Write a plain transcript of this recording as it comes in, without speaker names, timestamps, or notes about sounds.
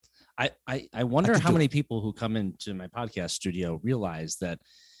I wonder how many people who come into my podcast studio realize that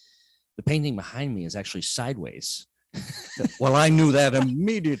the painting behind me is actually sideways. Well, I knew that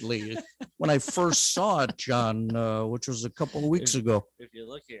immediately when I first saw it, John, which was a couple of weeks ago. If you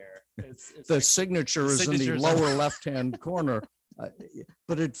look here, it's the signature is in the lower left-hand corner,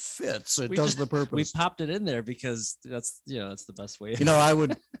 but it fits. It does the purpose. We popped it in there because that's the best way.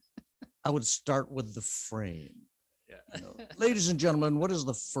 I would start with the frame. Yeah. Ladies and gentlemen, what is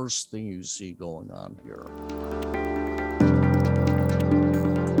the first thing you see going on here?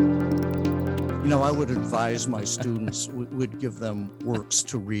 I would advise my students, would give them works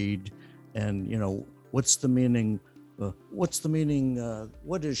to read, and what's the meaning?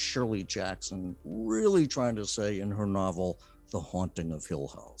 What is Shirley Jackson really trying to say in her novel, The Haunting of Hill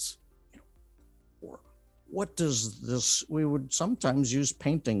House? Or what does this? We would sometimes use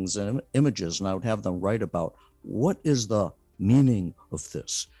paintings and images, and I would have them write about what is the meaning of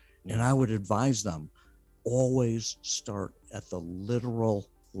this, and I would advise them always start at the literal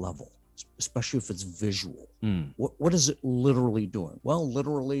level, especially if it's visual. What is it literally doing? Well,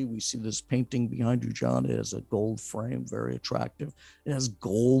 literally, we see this painting behind you, John. It has a gold frame, very attractive. It has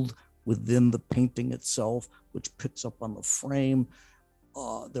gold within the painting itself, which picks up on the frame.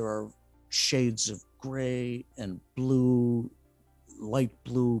 There are shades of gray and blue, light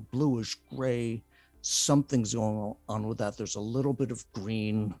blue, bluish gray. Something's going on with that. There's a little bit of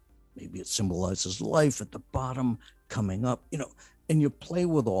green. Maybe it symbolizes life at the bottom, coming up, and you play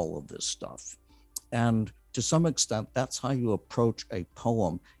with all of this stuff. And to some extent, that's how you approach a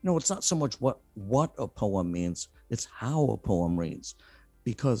poem. It's not so much what a poem means, it's how a poem reads.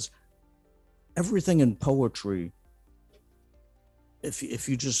 Because everything in poetry, if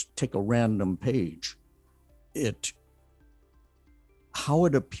you just take a random page, how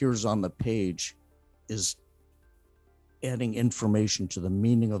it appears on the page is adding information to the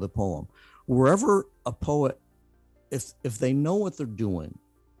meaning of the poem. Wherever a poet, if they know what they're doing,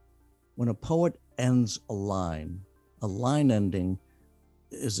 when a poet ends a line ending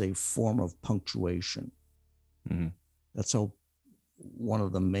is a form of punctuation. Mm-hmm. That's one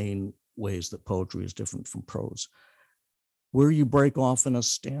of the main ways that poetry is different from prose. Where you break off in a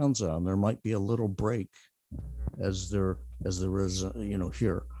stanza, and there might be a little break, as there is,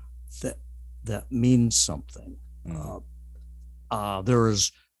 here, that means something. There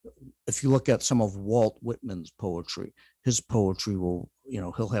is, if you look at some of Walt Whitman's poetry, his poetry will,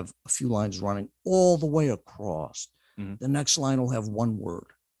 he'll have a few lines running all the way across. Mm-hmm. The next line will have one word.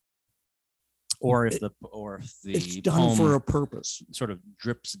 Or if the it's done for a purpose, sort of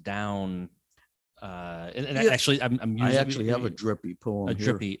drips down. I actually have a drippy poem. A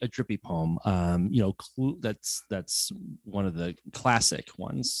drippy poem. That's one of the classic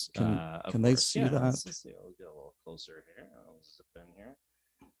ones. Can they see that? Let's see. I'll get a little closer here. I'll zip in here.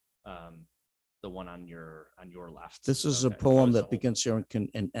 The one on your left. This is a poem that begins here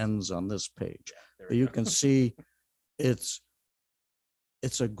and ends on this page. Yeah, you can see it's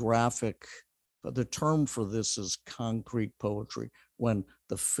a graphic. But the term for this is concrete poetry, when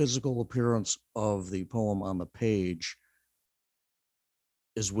the physical appearance of the poem on the page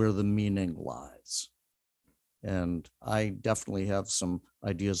is where the meaning lies. And I definitely have some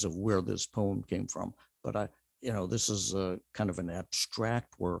ideas of where this poem came from, but this is a kind of an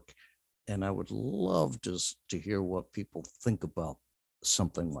abstract work, and I would love to hear what people think about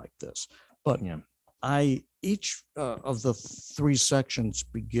something like this. But each of the three sections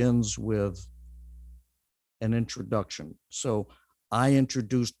begins with an introduction. So I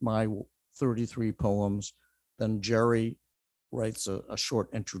introduced my 33 poems, then Jerry writes a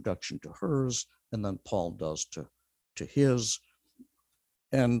short introduction to hers, and then Paul does to his.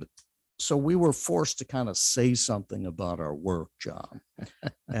 And so we were forced to kind of say something about our work, John.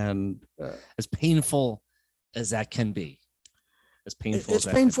 And as painful as that can be. It's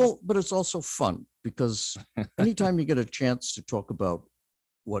painful, but it's also fun, because anytime you get a chance to talk about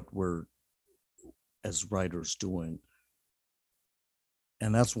what we're as writers doing,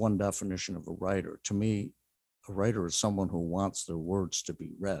 and that's one definition of a writer. To me, a writer is someone who wants their words to be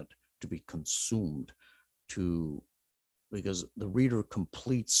read, to be consumed, because the reader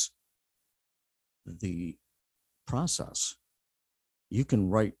completes the process. You can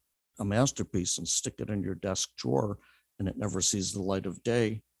write a masterpiece and stick it in your desk drawer and it never sees the light of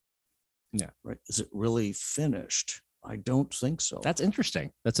day. Yeah. Right. Is it really finished? I don't think so. That's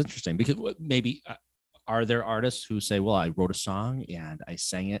interesting. Because maybe are there artists who say, well, I wrote a song and I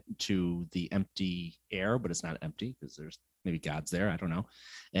sang it to the empty air, but it's not empty because there's maybe God's there. I don't know.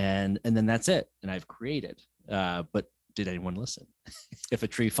 And then that's it. And I've created. But did anyone listen? If a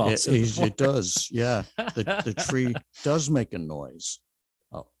tree falls, it does. Yeah. The tree does make a noise.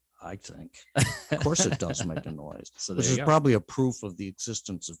 I think. Of course it does make a noise, So which there is you go. probably a proof of the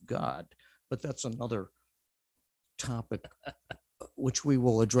existence of God. But that's another topic which we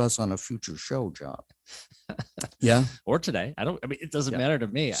will address on a future show, John. Yeah. Or today. I mean, it doesn't Yeah. matter to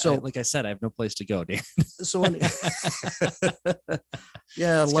me. So- Like I said, I have no place to go, Dan. So,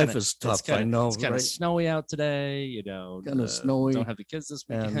 yeah, It's life kinda- is tough. I know, It's kind of right? snowy out today, you know. Kinda snowy, Don't have the kids this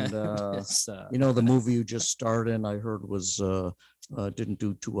weekend. And It's, you know, the movie you just starred in, I heard was didn't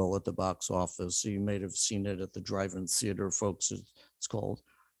do too well at the box office. You may have seen it at the drive-in theater, folks. It's called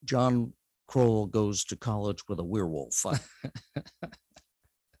John Kroll Goes to College with a Werewolf.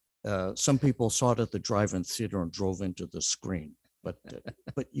 Some people saw it at the drive-in theater and drove into the screen, but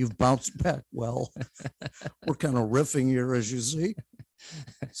you've bounced back. Well, we're kind of riffing here, as you see.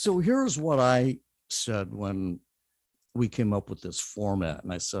 So here's what I said when we came up with this format,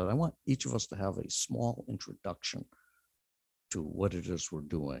 and I said, I want each of us to have a small introduction to what it is we're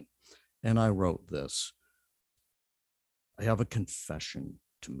doing. And I wrote this: I have a confession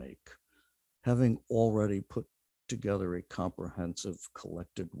to make. Having already put together a comprehensive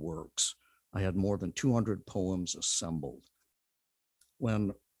collected works, I had more than 200 poems assembled.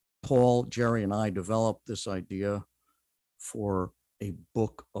 When Paul, Jerry, and I developed this idea for a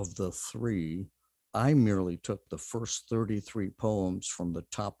book of the three, I merely took the first 33 poems from the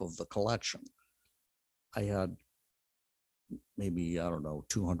top of the collection. I had maybe, I don't know,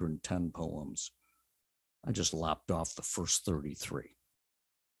 210 poems. I just lopped off the first 33.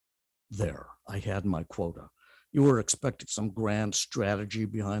 There, I had my quota. You were expecting some grand strategy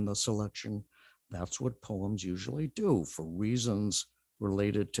behind the selection. That's what poems usually do for reasons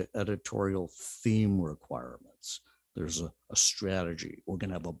related to editorial theme requirements. There's a strategy. We're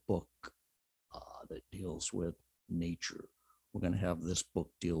going to have a book that deals with nature. We're going to have this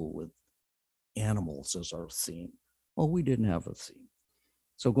book deal with animals as our theme. Well, we didn't have a theme.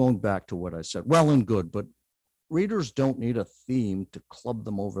 So going back to what I said, well and good, but readers don't need a theme to club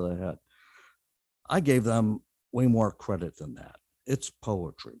them over the head. I gave them way more credit than that. It's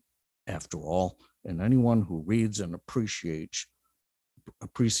poetry, after all, and anyone who reads and appreciates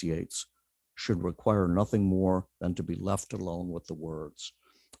should require nothing more than to be left alone with the words.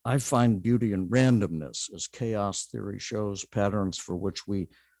 I find beauty in randomness, as chaos theory shows patterns for which we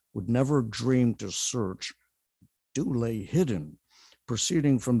would never dream to search do lay hidden.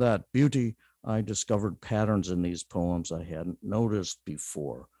 Proceeding from that beauty, I discovered patterns in these poems I hadn't noticed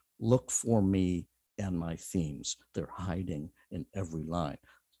before. Look for me and my themes. They're hiding in every line.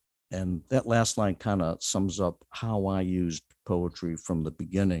 And that last line kind of sums up how I used poetry from the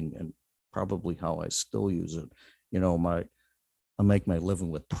beginning and probably how I still use it. You know, I make my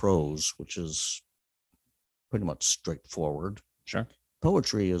living with prose, which is pretty much straightforward. Sure.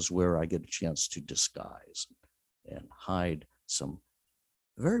 Poetry is where I get a chance to disguise and hide some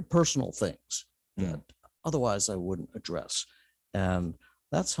very personal things that otherwise I wouldn't address. And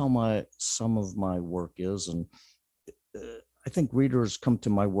that's how some of my work is. And I think readers come to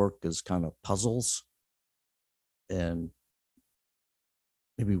my work as kind of puzzles and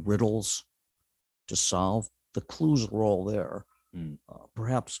maybe riddles to solve. The clues are all there.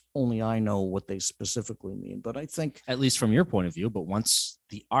 Perhaps only I know what they specifically mean, but I think, at least from your point of view, but once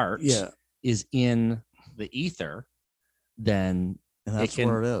the art is in the ether, then and that's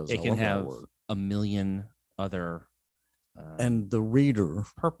where it is. It can have a million other and the reader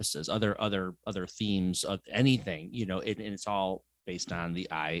purposes, other themes of anything, you know, and it's all based on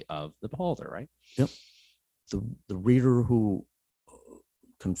the eye of the beholder, right? Yep. The reader who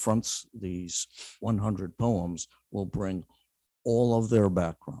confronts these 100 poems will bring all of their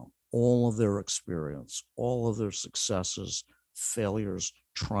background, all of their experience, all of their successes, failures,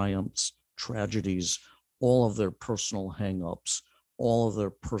 triumphs, tragedies, all of their personal hangups, all of their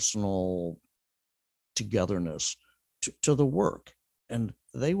personal togetherness to the work. And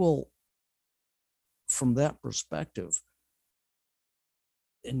they will, from that perspective,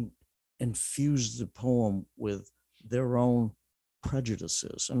 infuse the poem with their own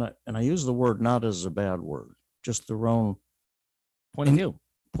prejudices. And I use the word not as a bad word, just their own point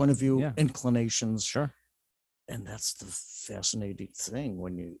of view, inclinations. Sure. And that's the fascinating thing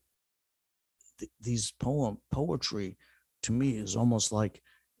when these poetry to me is almost like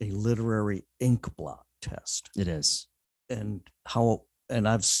a literary ink blot test. It is. And I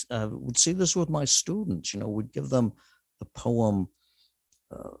would see this with my students, you know, we'd give them a poem,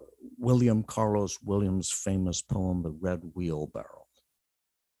 William Carlos Williams' famous poem, The Red Wheelbarrow,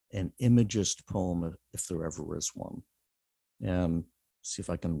 an imagist poem, if there ever is one. And see if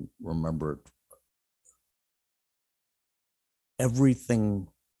I can remember it. Everything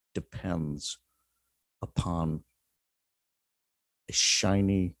depends upon a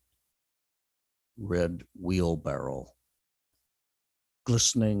shiny red wheelbarrow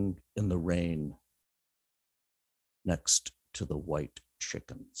glistening in the rain next to the white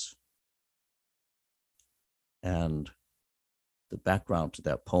chickens. And the background to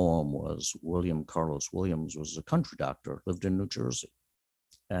that poem was William Carlos Williams was a country doctor, lived in New Jersey.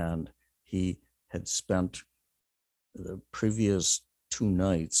 And he had spent the previous 2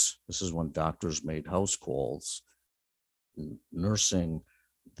 nights, this is when doctors made house calls, nursing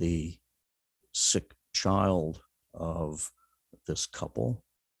the sick child of this couple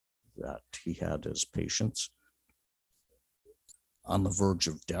that he had as patients on the verge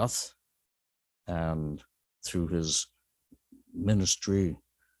of death. And through his ministry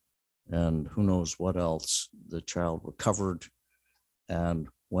and who knows what else, the child recovered. And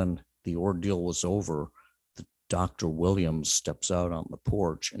when the ordeal was over, the Dr. Williams steps out on the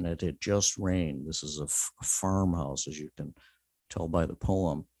porch, and it had just rained. This is a farmhouse, as you can tell by the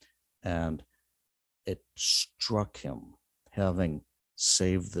poem. And it struck him, having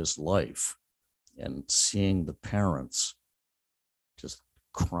saved this life and seeing the parents just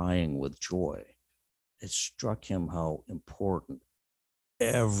crying with joy. It struck him how important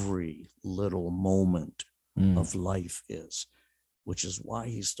every little moment of life is, which is why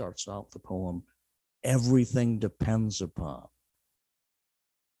he starts out the poem, everything depends upon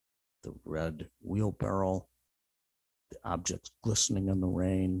the red wheelbarrow, the objects glistening in the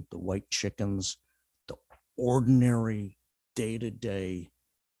rain, the white chickens, the ordinary day-to-day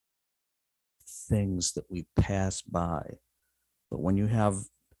things that we pass by. But when you have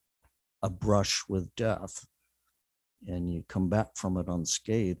a brush with death and you come back from it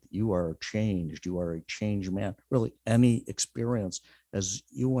unscathed, you are changed. You are a changed man. Really, any experience, as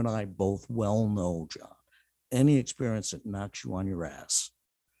you and I both well know, John, any experience that knocks you on your ass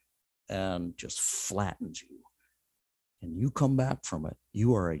and just flattens you, and you come back from it,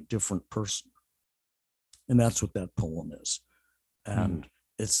 you are a different person. And that's what that poem is. And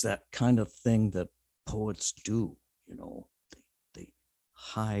it's that kind of thing that poets do, you know, they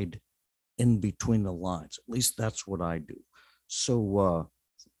hide in between the lines. At least that's what I do.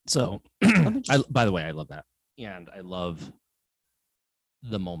 So by the way, I love that. And I love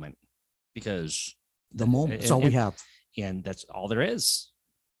the moment, because the moment, that's all we have. And that's all there is.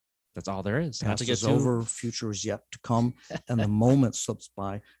 That's all there is. Past is over, future is yet to come, and the moment slips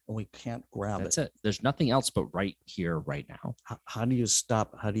by and we can't grab it. That's it. There's nothing else but right here, right now. How do you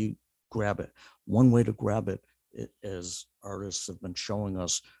stop? How do you grab it? One way to grab it, as artists have been showing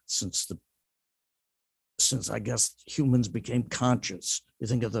us since I guess humans became conscious. You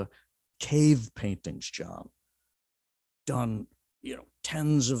think of the cave paintings, John, done,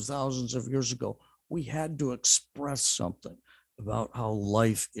 tens of thousands of years ago. We had to express something about how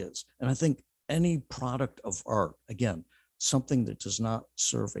life is. And I think any product of art, again, something that does not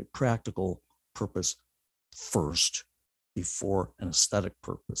serve a practical purpose first before an aesthetic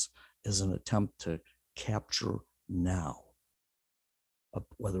purpose, is an attempt to capture now,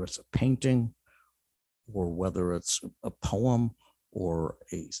 whether it's a painting or whether it's a poem or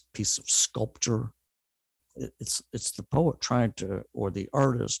a piece of sculpture. It's the poet trying to, or the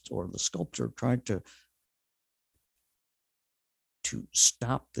artist or the sculptor trying to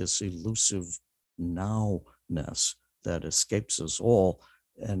stop this elusive now-ness that escapes us all.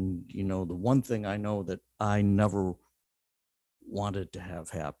 And, the one thing I know that I never wanted to have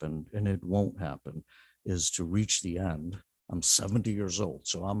happen, and it won't happen, is to reach the end. I'm 70 years old,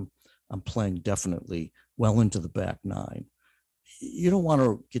 so I'm playing definitely well into the back nine. You don't want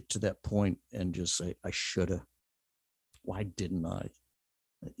to get to that point and just say, I shoulda. Why didn't I?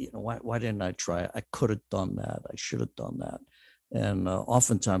 Why didn't I try? I could have done that. I should have done that. And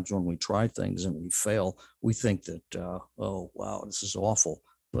oftentimes when we try things and we fail, we think that, oh, wow, this is awful.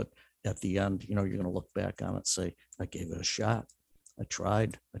 But at the end, you're going to look back on it and say, I gave it a shot. I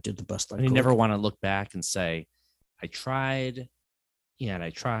tried. I did the best I could. You never want to look back and say, I tried, and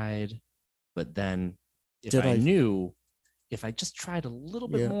I tried, but then if I just tried a little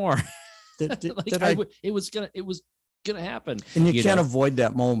bit more, it was gonna happen. And you can't avoid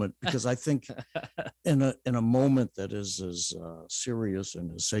that moment, because I think in a moment that is as serious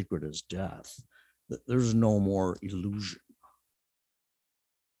and as sacred as death, there's no more illusion.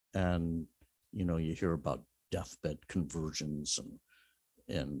 And you hear about deathbed conversions,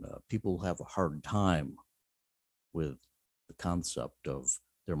 and people have a hard time with the concept of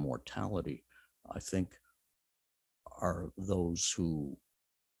their mortality. I think are those who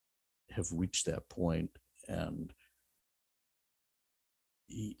have reached that point, and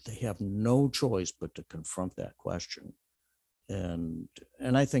they have no choice but to confront that question. And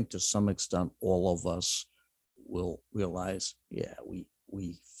I think to some extent, all of us will realize, yeah,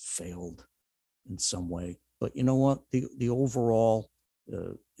 we failed. in some way. But you know what? The overall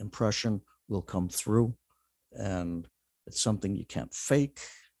impression will come through, and it's something you can't fake,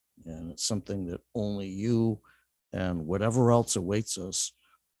 and it's something that only you and whatever else awaits us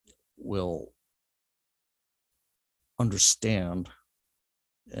will understand,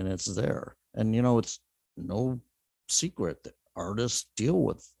 and it's there. And you know, it's no secret that artists deal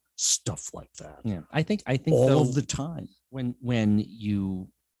with stuff like that Yeah, I think all though, of the time. when you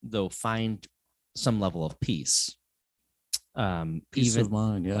though find some level of peace, Peace even of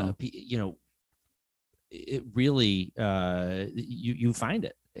mind, yeah. you know, it really you find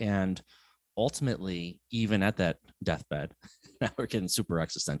it, and ultimately, even at that deathbed, now we're getting super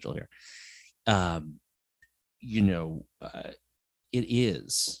existential here. Um, you know, it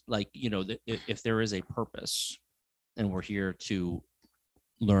is like, you know, if there is a purpose, and we're here to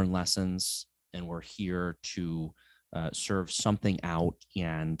learn lessons, and we're here to serve something out,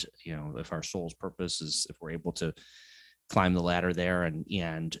 and you know, if our soul's purpose is, if we're able to climb the ladder there and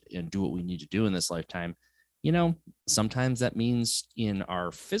do what we need to do in this lifetime, you know, sometimes that means in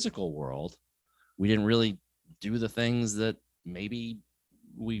our physical world we didn't really do the things that maybe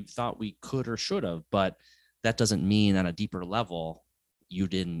we thought we could or should have, but that doesn't mean on a deeper level you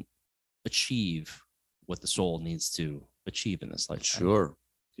didn't achieve what the soul needs to achieve in this lifetime. Sure.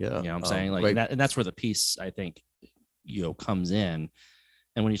 Yeah. You know what I'm saying? Like, Great. and that's where the peace, I think, you know, comes in.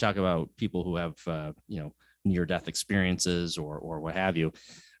 And when you talk about people who have, you know, near death experiences or what have you,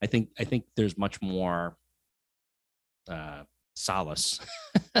 I think there's much more solace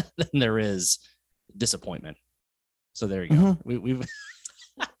than there is disappointment. So there you go. Mhm.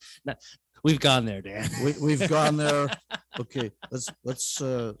 We've gone there, Dan. We've gone there. Okay, let's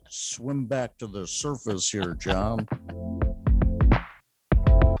swim back to the surface here, John.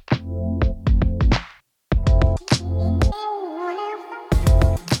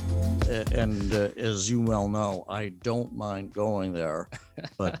 And as you well know, I don't mind going there,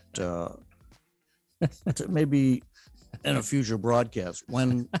 but maybe in a future broadcast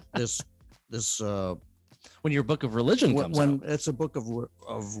when this when your book of religion comes when out. it's a book of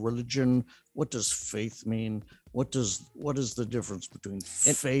religion. What does faith mean? What is the difference between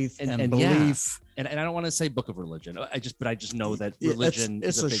faith and belief? Yeah. And I don't want to say book of religion. I just know that Yeah, religion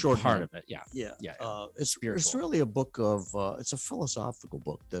it's is a a big short part hand. of it. Yeah. Yeah. It's Spiritual. really a book of it's a philosophical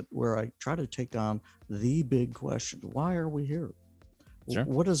book that where I try to take on the big question: why are we here? Sure.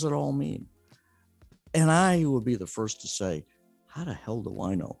 What does it all mean? And I would be the first to say, how the hell do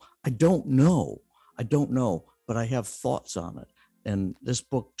I know? I don't know, but I have thoughts on it. And this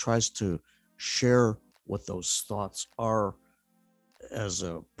book tries to share what those thoughts are as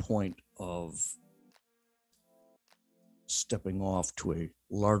a point of stepping off to a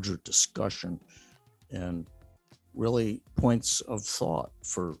larger discussion, and really points of thought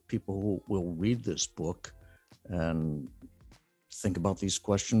for people who will read this book and think about these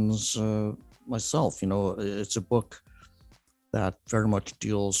questions myself. You know, it's a book that very much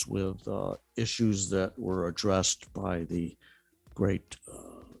deals with issues that were addressed by the great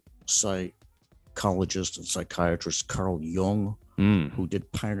psychologist and psychiatrist Carl Jung, who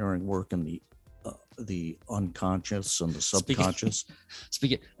did pioneering work in the unconscious and the subconscious.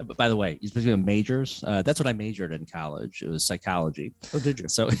 Speaking, by the way, speaking of majors, that's what I majored in college. It was psychology. Oh, did you?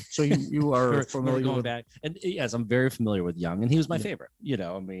 So you are familiar going with back, and yes, I'm very familiar with Jung, and he was my favorite. You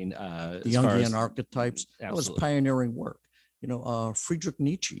know, I mean, the Jungian archetypes. That was pioneering work. You know, Friedrich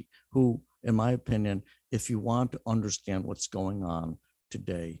Nietzsche, who, in my opinion, if you want to understand what's going on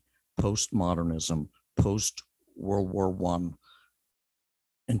today, postmodernism, post World War I,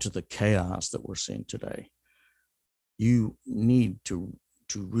 into the chaos that we're seeing today, you need to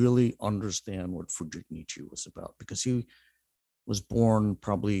really understand what Friedrich Nietzsche was about, because he was born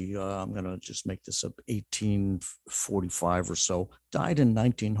probably, I'm going to just make this up, 1845 or so, died in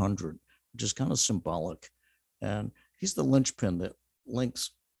 1900, which is kind of symbolic. And he's the linchpin that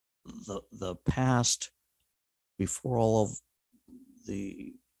links the past before all of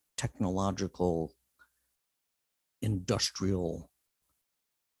the technological, industrial,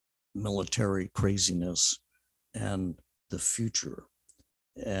 military craziness and the future.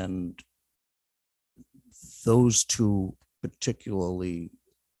 And those two particularly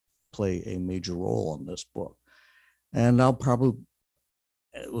play a major role in this book. And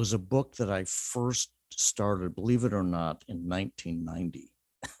it was a book that I first started, believe it or not, in 1990.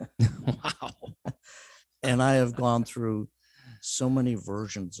 Wow. And I have gone through so many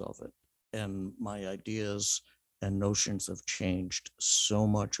versions of it, and my ideas and notions have changed so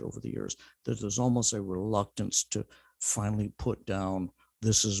much over the years that there's almost a reluctance to finally put down,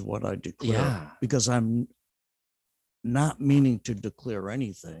 this is what I declare, because I'm not meaning to declare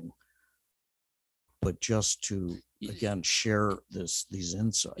anything. but just to again share these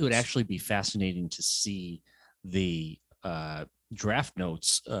insights. It would actually be fascinating to see the draft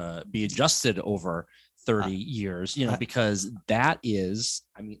notes be adjusted over 30 years, because that is,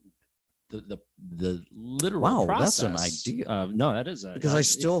 I mean, the literal process. That's an idea. No, that is because I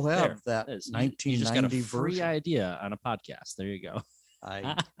still have that 1990 you just got a free version. idea on a podcast. There you go.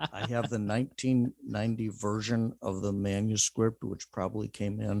 I have the 1990 version of the manuscript, which probably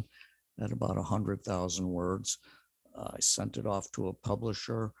came in at about 100,000 words. I sent it off to a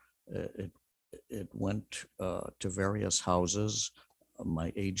publisher. It went to various houses.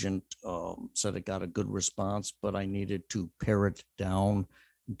 My agent said it got a good response, but I needed to pare it down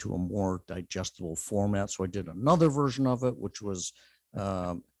into a more digestible format. So I did another version of it, which was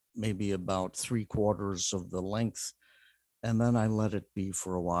maybe about 3/4 of the length. And then I let it be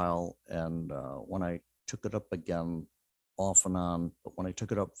for a while. And when I took it up again, off and on, but when I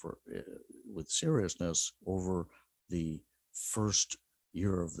took it up with seriousness over the first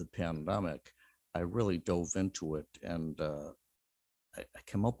year of the pandemic, I really dove into it. And I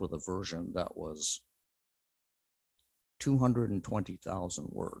came up with a version that was 220,000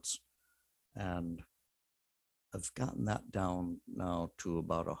 words. And I've gotten that down now to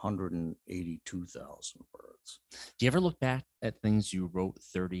about 182,000 words. Do you ever look back at things you wrote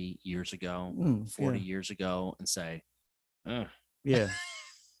 30 years ago, 40 yeah. years ago, and say, yeah. Yeah.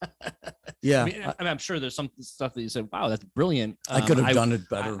 I mean, I'm sure there's some stuff that you said, wow, that's brilliant. I could have done it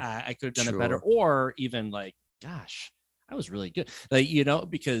better. I could have done it better. Or even like, gosh, I was really good. Like,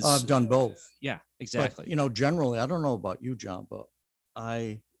 because I've done both. Yeah, exactly. But, generally, I don't know about you, John, but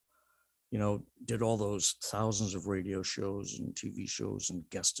I, did all those thousands of radio shows and TV shows and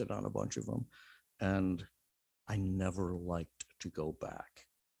guested on a bunch of them. And I never liked to go back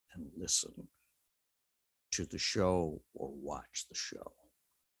and listen to the show or watch the show.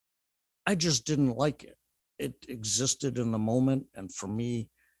 I just didn't like it. It existed in the moment. And for me,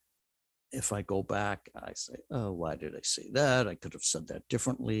 if I go back, I say, oh, why did I say that? I could have said that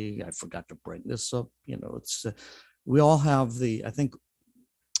differently. I forgot to bring this up. It's we all have I think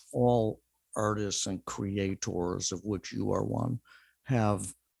all artists and creators, of which you are one,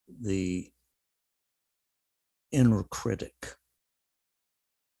 have the inner critic.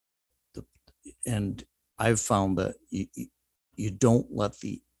 And I've found that you don't let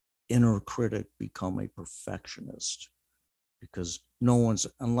the inner critic become a perfectionist, because no one's,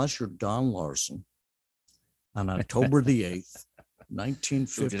 unless you're Don Larson on October the 8th,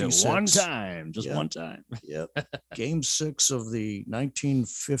 1956. One time, just one time. Yep. Game 6 of the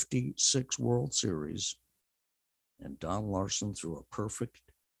 1956 World Series. And Don Larson threw a perfect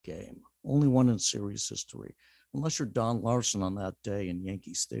game. Only one in series history. Unless you're Don Larson on that day in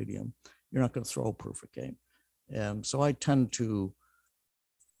Yankee Stadium, you're not going to throw a perfect game. And so I tend to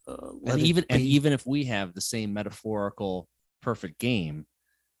even if we have the same metaphorical perfect game,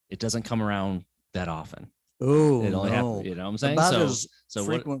 it doesn't come around that often. Oh, it only no. happens, you know what I'm saying? About as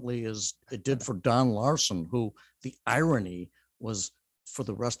frequently as it did for Don Larson, who the irony was for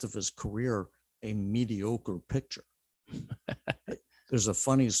the rest of his career a mediocre pitcher. There's a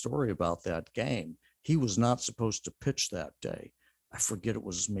funny story about that game. He was not supposed to pitch that day. I forget, it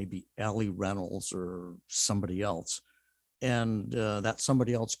was maybe Allie Reynolds or somebody else. And that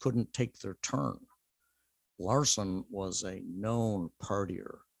somebody else couldn't take their turn. Larson was a known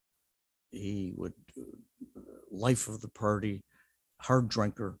partier. He would life of the party, hard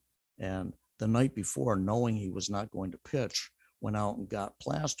drinker. And the night before, knowing he was not going to pitch, went out and got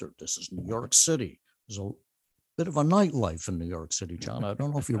plastered. This is New York City. There's a bit of a nightlife in New York City, John. I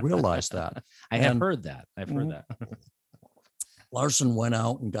don't know if you realize that. I've heard that. Larson went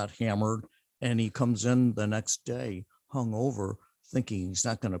out and got hammered, and he comes in the next day hungover, thinking he's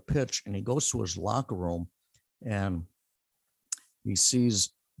not going to pitch. And he goes to his locker room and he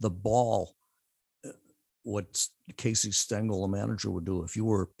sees the ball, what Casey Stengel, the manager, would do if you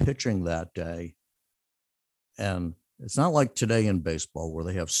were pitching that day. And it's not like today in baseball where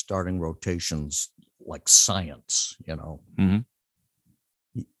they have starting rotations like science, Mm-hmm.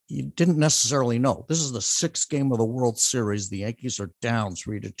 You didn't necessarily know. This is the 6th game of the World Series. The Yankees are down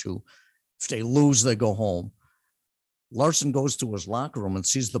 3-2. If they lose, they go home. Larson goes to his locker room and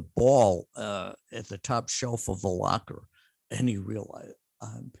sees the ball at the top shelf of the locker. And he realized,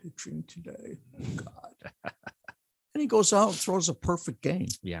 I'm pitching today. Oh, God. And he goes out and throws a perfect game.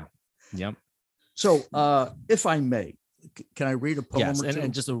 Yeah. Yep. So if I may, can I read a poem? Yes, or two?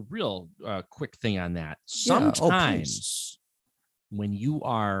 And just a real quick thing on that. Sometimes when you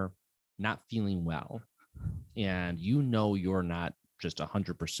are not feeling well and you're not just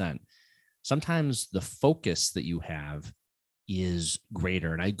 100%, sometimes the focus that you have is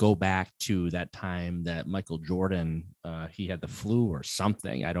greater. And I go back to that time that Michael Jordan, he had the flu or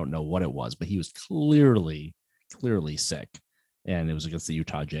something. I don't know what it was, but he was clearly sick. And it was against the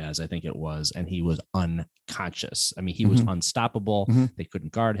Utah Jazz, I think it was. And he was unconscious. I mean, he was unstoppable. They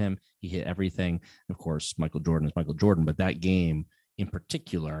couldn't guard him. He hit everything. Of course, Michael Jordan is Michael Jordan, but that game in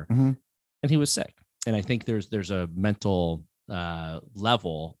particular, and he was sick. And I think there's a mental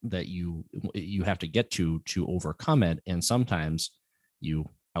level that you have to get to overcome it. And sometimes you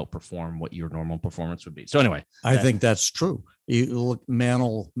outperform what your normal performance would be. So anyway, I think that's true. You look,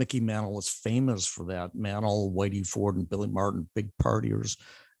 Mickey Mantle was famous for that. Mantle, Whitey Ford, and Billy Martin, big partiers.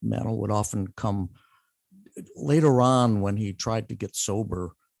 Mantle would often come later on when he tried to get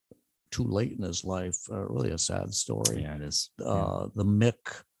sober too late in his life. Really a sad story. Yeah, it is. The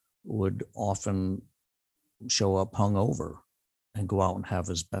Mick would often show up hungover and go out and have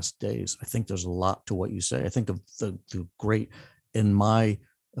his best days. I think there's a lot to what you say. I think of the great, in my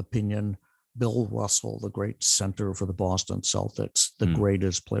opinion, Bill Russell, the great center for the Boston Celtics, the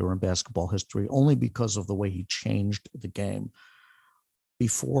greatest player in basketball history, only because of the way he changed the game.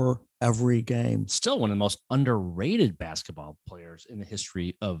 Before every game. Still one of the most underrated basketball players in the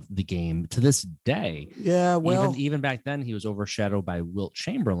history of the game to this day. Yeah, well, even back then he was overshadowed by Wilt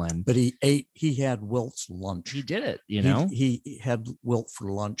Chamberlain. But he had Wilt's lunch. He did it, you know. He had Wilt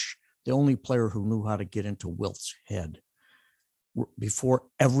for lunch. The only player who knew how to get into Wilt's head. Before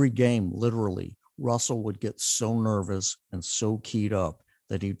every game, literally, Russell would get so nervous and so keyed up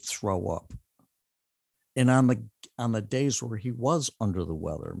that he'd throw up. And on the days where he was under the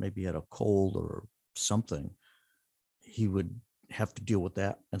weather, maybe he had a cold or something, he would have to deal with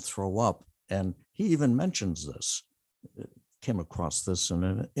that and throw up. And he even mentions this, came across this in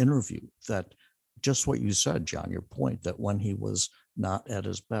an interview, that just what you said, John, your point, that when he was not at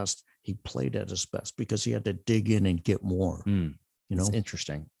his best, he played at his best because he had to dig in and get more. You know, it's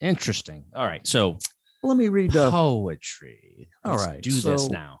interesting. All right. So let me read poetry. All right. Do this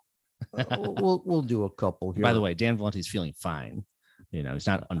now. We'll do a couple here. By the way, Dan Valenti's feeling fine. You know, he's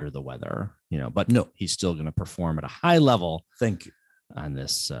not under the weather, you know, but no, he's still going to perform at a high level. Thank you. On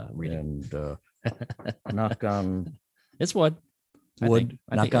this reading. And knock on it's wood.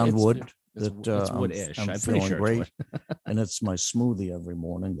 Knock on wood. It's wood-ish. I'm feeling sure great. And it's my smoothie every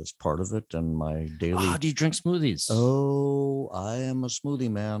morning. That's part of it. And my daily. Oh, do you drink smoothies? Oh, I am a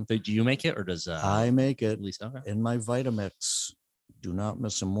smoothie man. Do you make it or does I make it Lisa? Okay. In my Vitamix? Do not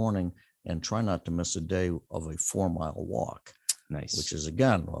miss a morning and try not to miss a day of a 4-mile walk. Nice. Which is,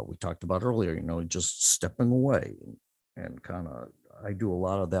 again, what we talked about earlier, you know, just stepping away and kind of, I do a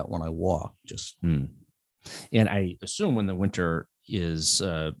lot of that when I walk. Just. And I assume when the winter is,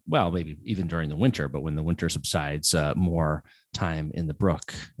 well, maybe even during the winter, but when the winter subsides, more time in the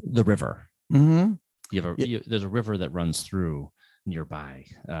brook, the river. You have there's a river that runs through nearby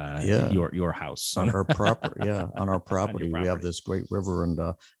your house on our property. On our property, we have this great river, and as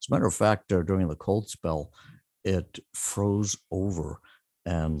a matter of fact, during the cold spell, it froze over,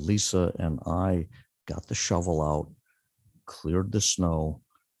 and Lisa and I got the shovel out, cleared the snow,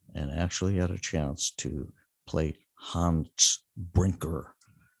 and actually had a chance to play Hans Brinker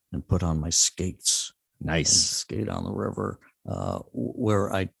and put on my skates. Nice. Skate on the river,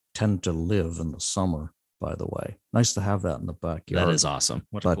 where I tend to live in the summer, by the way. Nice to have that in the backyard. That is awesome.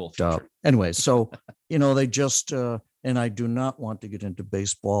 What a cool feature. Anyway, so, you know, they just, and I do not want to get into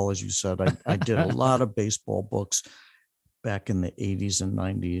baseball. As you said, I did a lot of baseball books back in the 80s and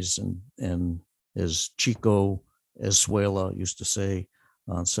 90s. And as Chico Escuela used to say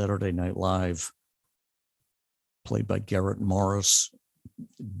on Saturday Night Live, played by Garrett Morris,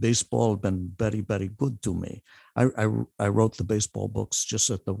 baseball had been very, very good to me. I wrote the baseball books just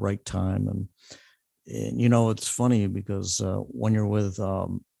at the right time. And you know, it's funny because when you're with,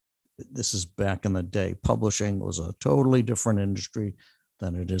 this is back in the day, publishing was a totally different industry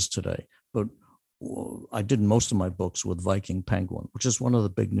than it is today. But I did most of my books with Viking Penguin, which is one of the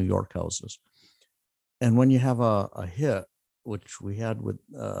big New York houses. And when you have a hit, which we had with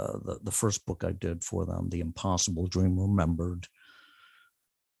the first book I did for them, The Impossible Dream Remembered,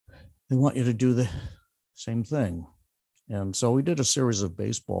 they want you to do the same thing. And so we did a series of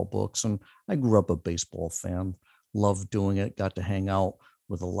baseball books, and I grew up a baseball fan, loved doing it, got to hang out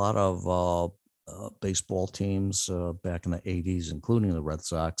with a lot of baseball teams back in the 80s, including the Red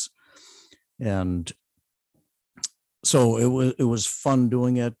Sox. And so it was fun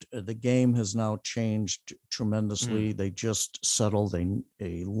doing it. The game has now changed tremendously. They just settled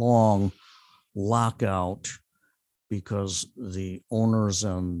a long lockout because the owners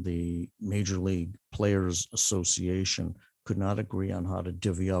and the Major League Players Association could not agree on how to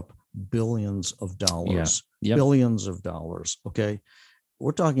divvy up billions of dollars, Yep. billions of dollars. Okay.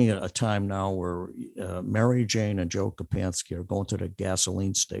 We're talking at a time now where Mary Jane and Joe Kapansky are going to the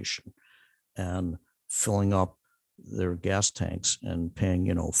gasoline station and filling up their gas tanks and paying,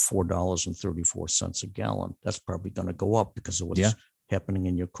 $4.34 a gallon. That's probably going to go up because of what's happening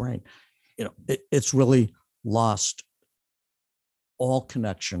in Ukraine. It's really lost all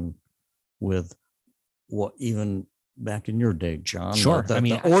connection with what even back in your day, John. Sure.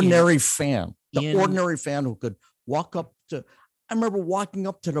 The ordinary fan who could walk up to. I remember walking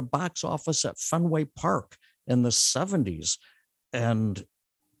up to the box office at Fenway Park in the 70s, and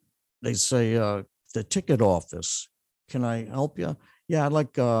they say, the ticket office, can I help you? Yeah, I'd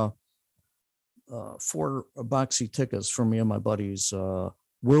like 4 boxy tickets for me and my buddies.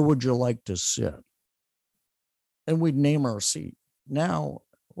 Where would you like to sit? And we'd name our seat. Now,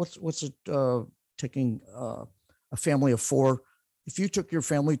 what's it taking a family of 4? If you took your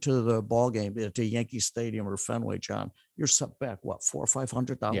family to the ball game at the Yankee Stadium or Fenway, John, you're set back what, $400 or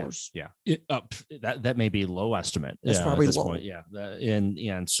 $500? Yeah. That may be low estimate. That's probably at this low. point. Yeah.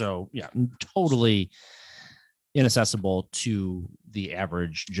 And so totally inaccessible to the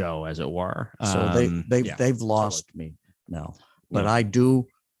average Joe, as it were. So they've lost me now, but I do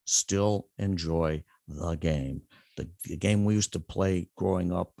still enjoy the game. The game we used to play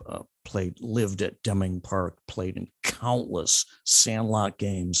growing up, lived at Deming Park, played in countless sandlot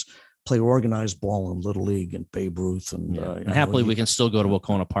games, played organized ball in Little League and Babe Ruth. And happily we can still go to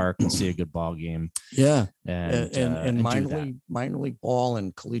Wacona Park and see a good ball game. Yeah. And minor league ball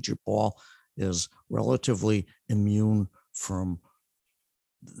and collegiate ball is relatively immune from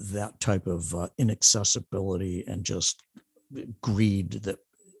that type of inaccessibility and just greed that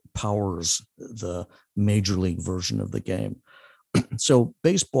powers the major league version of the game. So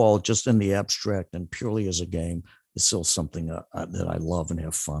baseball, just in the abstract and purely as a game, is still something that I love and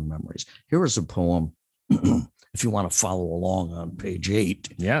have fond memories. Here is a poem, if you want to follow along on page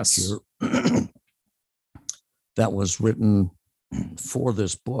 8. Yes. Here, that was written for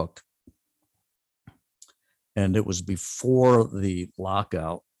this book. And it was before the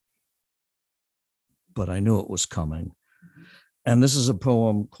lockout, but I knew it was coming. And this is a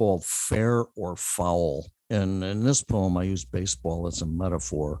poem called Fair or Foul. And in this poem, I use baseball as a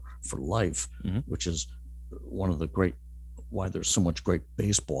metaphor for life, which is one of the why there's so much great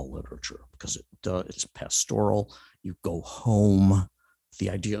baseball literature, because it's pastoral. You go home.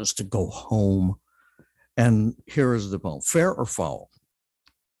 The idea is to go home. And here is the poem, Fair or Foul.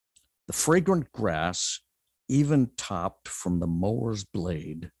 The fragrant grass, even topped from the mower's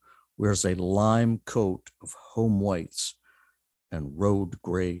blade, wears a lime coat of home whites and road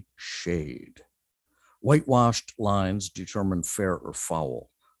gray shade. Whitewashed lines determine fair or foul.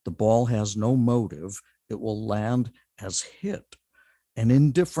 The ball has no motive. It will land as hit, an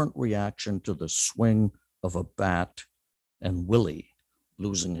indifferent reaction to the swing of a bat and Willie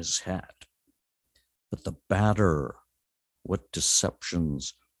losing his hat. But the batter, what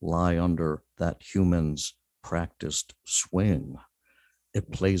deceptions lie under that human's practiced swing?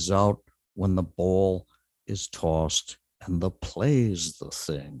 It plays out when the ball is tossed and the play's the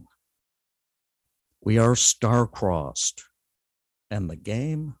thing. We are star-crossed, and the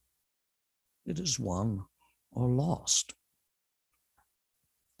game, it is won or lost.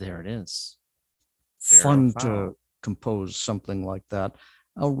 There it is. Fun to compose something like that.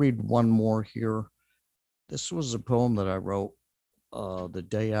 I'll read one more here. This was a poem that I wrote the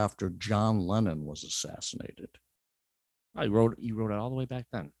day after John Lennon was assassinated. You wrote it all the way back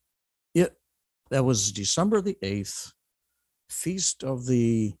then. That was December the 8th, feast of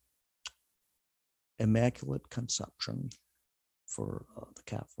the Immaculate Conception for the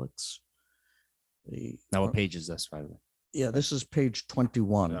Catholics. Now, what page is this, by the way? Yeah, this is page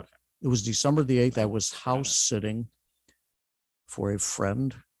 21. Okay. It was December the 8th. I was house sitting for a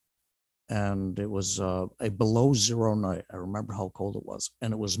friend, and it was a below zero night. I remember how cold it was.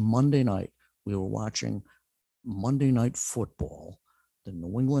 And it was Monday night. We were watching Monday Night Football. The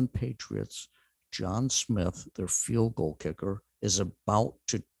New England Patriots, John Smith, their field goal kicker, is about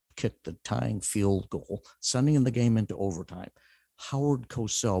to kick the tying field goal, sending the game into overtime. Howard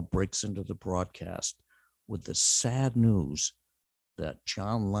Cosell breaks into the broadcast with the sad news that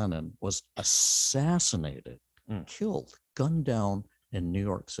John Lennon was assassinated, killed, gunned down in New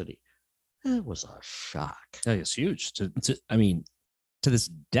York City. It was a shock. It's huge. To this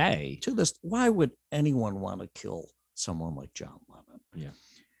day. Why would anyone want to kill someone like John Lennon? Yeah.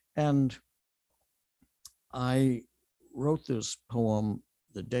 And I wrote this poem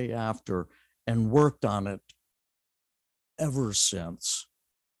the day after and worked on it ever since,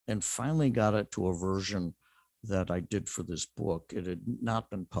 and finally got it to a version that I did for this book. It had not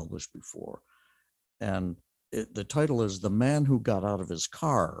been published before. And the title is The Man Who Got Out of His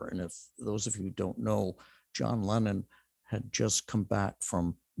Car. And if those of you who don't know, John Lennon had just come back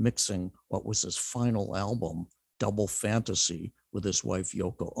from mixing what was his final album, Double Fantasy, with his wife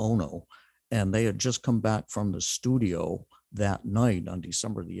Yoko Ono. And they had just come back from the studio that night on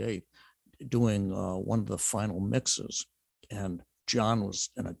December the 8th, doing one of the final mixes. And John was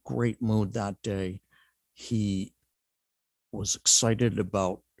in a great mood that day. He was excited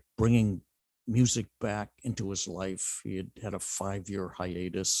about bringing music back into his life. He had had a 5-year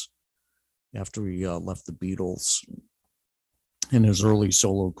hiatus after he left the Beatles in his early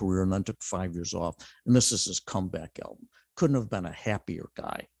solo career, and then took 5 years off. And this is his comeback album. Couldn't have been a happier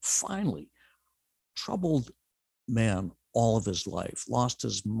guy. Finally, troubled man all of his life, lost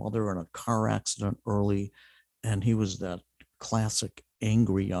his mother in a car accident early, and he was that classic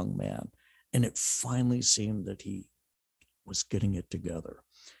angry young man. And it finally seemed that he was getting it together.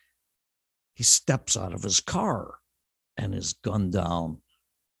 He steps out of his car and is gunned down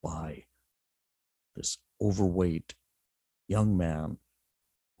by this overweight young man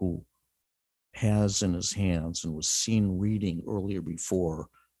who has in his hands and was seen reading earlier before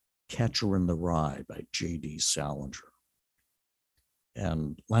Catcher in the Rye by J.D. Salinger.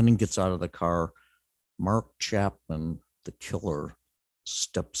 And Lennon gets out of the car. Mark Chapman, the killer,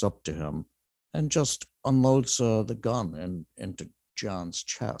 steps up to him and just unloads the gun into John's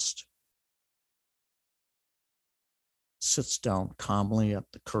chest. Sits down calmly at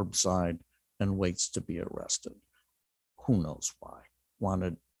the curbside and waits to be arrested. Who knows why?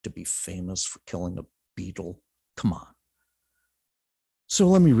 Wanted to be famous for killing a beetle? Come on. So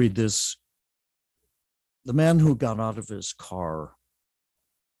let me read this. The Man Who Got Out of His Car.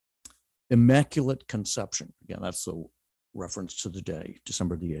 Immaculate Conception. Again, that's the reference to the day,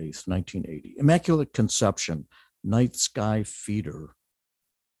 December the 8th, 1980. Immaculate Conception, night sky feeder.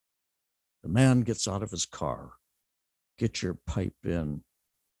 The man gets out of his car. Get your pipe in.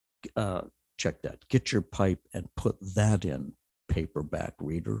 Check that. Get your pipe and put that in, paperback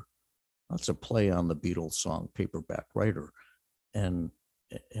reader. That's a play on the Beatles song, Paperback Writer, and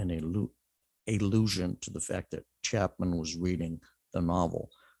an allusion to the fact that Chapman was reading the novel.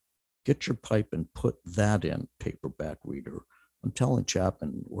 Get your pipe and put that in, paperback reader. I'm telling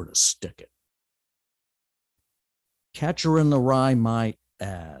Chapman where to stick it. Catcher in the Rye, my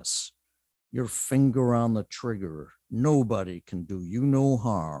ass. Your finger on the trigger. Nobody can do you no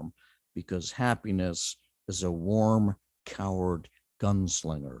harm because happiness is a warm, coward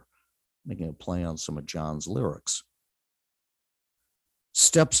gunslinger. Making a play on some of John's lyrics.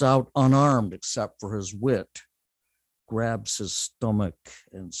 Steps out unarmed except for his wit. Grabs his stomach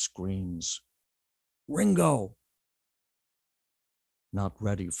and screams, Ringo! Not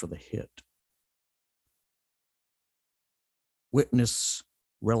ready for the hit. Witness,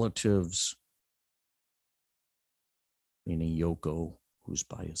 relatives, meaning Yoko, who's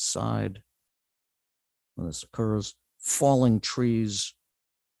by his side when this occurs, falling trees,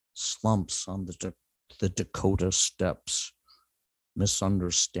 slumps on the Dakota steps,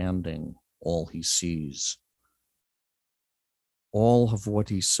 misunderstanding all he sees. All of what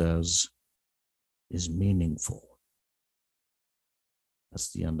he says is meaningful.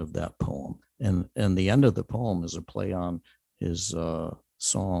 That's the end of that poem. And the end of the poem is a play on his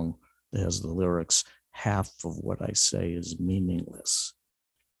song that has the lyrics, half of what I say is meaningless.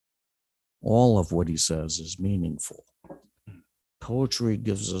 All of what he says is meaningful. Poetry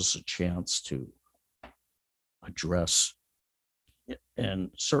gives us a chance to address, and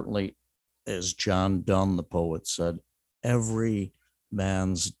certainly, as John Donne, the poet, said, every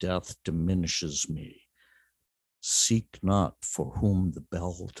man's death diminishes me. Seek not for whom the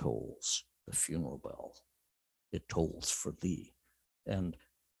bell tolls, the funeral bell. It tolls for thee. And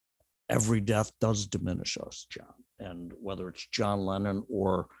every death does diminish us, John. And whether it's John Lennon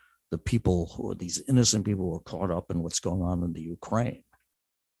or the people who are these innocent people who are caught up in what's going on in the Ukraine,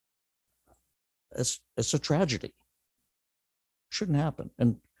 it's a tragedy. Shouldn't happen.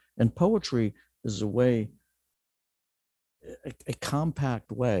 And poetry is a way, a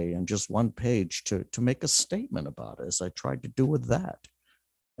compact way in just one page to make a statement about it, as I tried to do with that.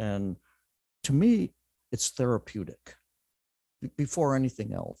 And to me, it's therapeutic before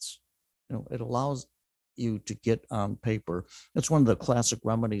anything else. You know, it allows you to get on paper. It's one of the classic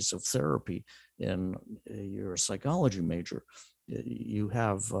remedies of therapy. In you're a psychology major, you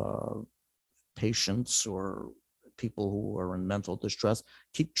have patients or people who are in mental distress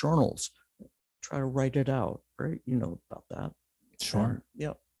keep journals, try to write it out, right? You know about that. Sure.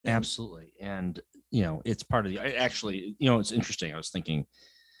 Yeah. Absolutely. And, you know, it's part of the, actually, you know, it's interesting. I was thinking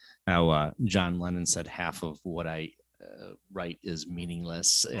how John Lennon said half of what I write is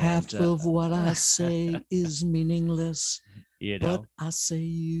meaningless. Half of what I say is meaningless, you know, but I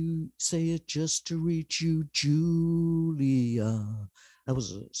say it just to reach you, Julia. That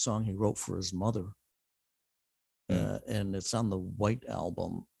was a song he wrote for his mother. And it's on the White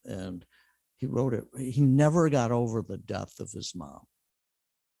Album. And he wrote it. He never got over the death of his mom.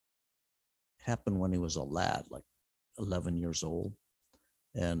 It happened when he was a lad, like 11 years old.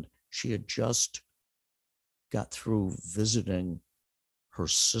 And she had just got through visiting her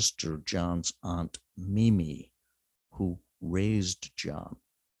sister, John's aunt, Mimi, who raised John.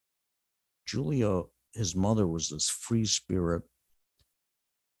 Julia, his mother, was this free spirit,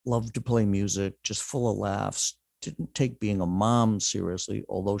 loved to play music, just full of laughs, didn't take being a mom seriously,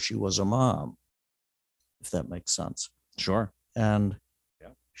 although she was a mom, if that makes sense. Sure. And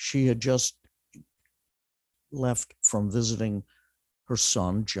she had just left from visiting her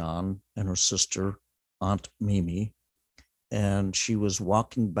son, John, and her sister, Aunt Mimi. And she was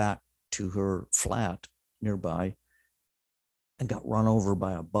walking back to her flat nearby and got run over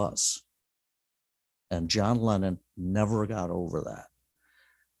by a bus. And John Lennon never got over that.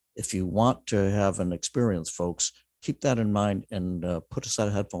 If you want to have an experience, folks, keep that in mind and put a set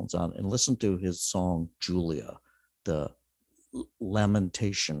of headphones on and listen to his song, Julia, the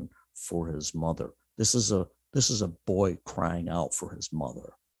lamentation for his mother. This is a boy crying out for his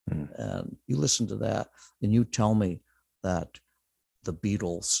mother. And you listen to that and you tell me that the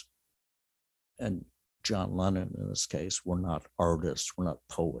Beatles and John Lennon in this case were not artists, were not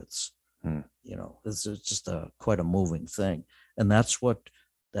poets. You know, it's just quite a moving thing. And that's what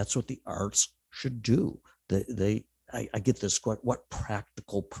the arts should do. I get this question: what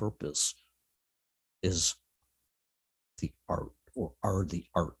practical purpose is the art, or are the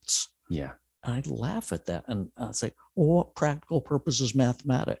arts? Yeah. And I'd laugh at that and I'd say, well, what practical purpose is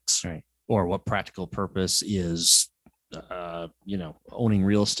mathematics? Right. Or what practical purpose is, owning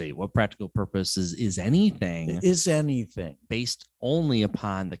real estate? What practical purpose is anything? Is anything based only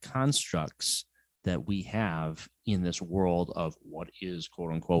upon the constructs that we have in this world of what is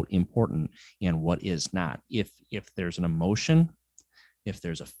quote unquote important and what is not. If there's an emotion, if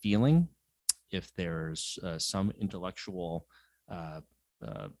there's a feeling, if there's some intellectual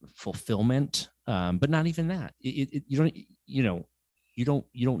fulfillment, but not even that. You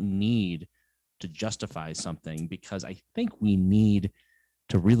don't need to justify something, because I think we need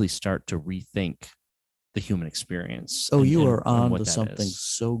to really start to rethink the human experience. Oh, you are on to something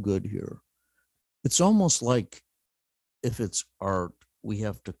so good here. It's almost like if it's art, we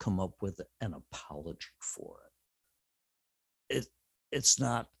have to come up with an apology for it. It's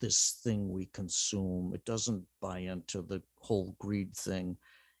not this thing we consume. It doesn't buy into the whole greed thing,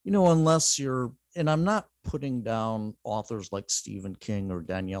 unless you're, and I'm not putting down authors like Stephen King or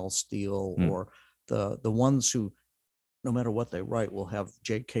Danielle Steele or the ones who, no matter what they write, will have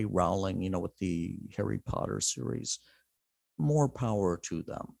J.K. Rowling, with the Harry Potter series. More power to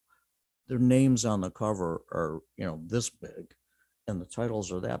them. Their names on the cover are, this big, and the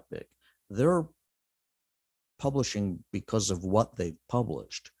titles are that big. They're publishing because of what they've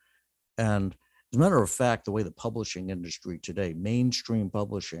published. And as a matter of fact, the way the publishing industry today, mainstream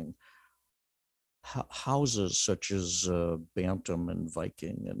publishing, houses such as Bantam and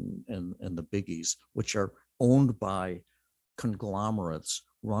Viking and the biggies, which are owned by conglomerates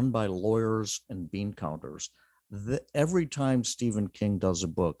run by lawyers and bean counters. Every time Stephen King does a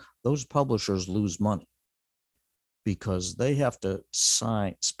book, those publishers lose money because they have to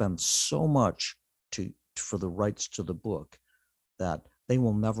spend so much for the rights to the book that they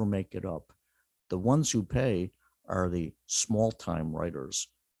will never make it up. The ones who pay are the small-time writers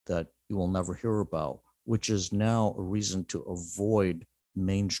that you will never hear about, which is now a reason to avoid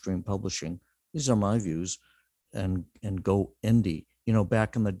mainstream publishing. These are my views, and go indie.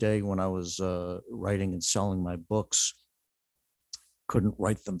 Back in the day when I was writing and selling my books, couldn't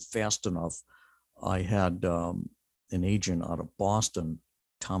write them fast enough. I had an agent out of Boston,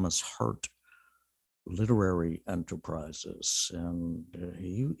 Thomas Hart, Literary Enterprises, and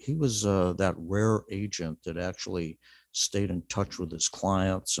he was that rare agent that actually stayed in touch with his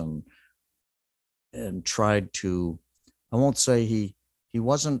clients and tried to, I won't say he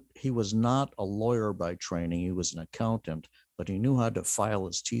was not a lawyer by training. He was an accountant, but he knew how to file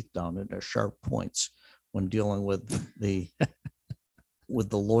his teeth down into sharp points when dealing with the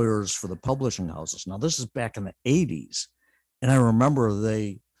lawyers for the publishing houses. Now, this is back in the 80s. And I remember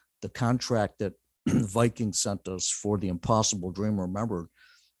the contract that Viking sent us for The Impossible Dream Remembered.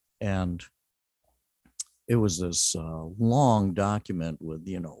 And it was this long document with,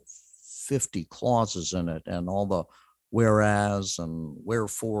 50 clauses in it and all the whereas and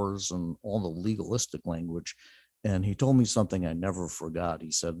wherefores and all the legalistic language. And he told me something I never forgot.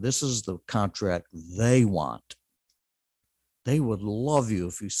 He said, "This is the contract they want. They would love you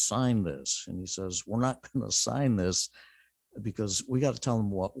if you sign this." And he says, "We're not going to sign this because we got to tell them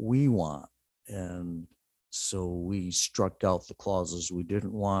what we want." And so we struck out the clauses we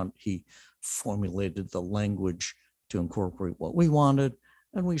didn't want. He formulated the language to incorporate what we wanted,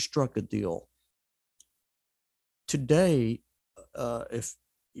 and we struck a deal. Today, if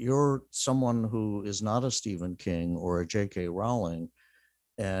you're someone who is not a Stephen King or a J.K. Rowling,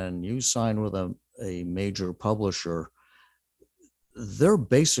 and you sign with a major publisher, they're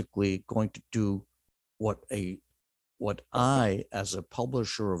basically going to do what I, as a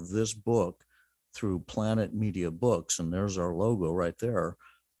publisher of this book through Planet Media Books, and there's our logo right there,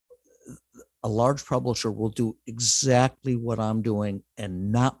 a large publisher will do exactly what I'm doing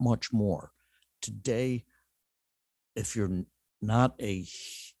and not much more. Today, if you're not a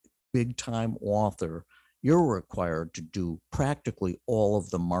big time author, you're required to do practically all of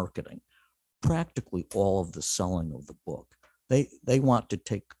the marketing, practically all of the selling of the book. They want to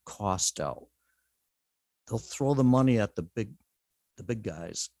take cost out. They'll throw the money at the big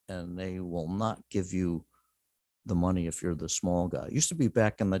guys, and they will not give you the money if you're the small guy. It used to be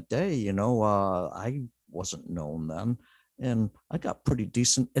back in the day, I wasn't known then, and I got pretty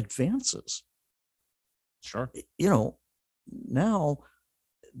decent advances. Sure. Now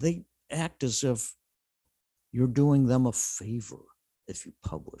they act as if you're doing them a favor if you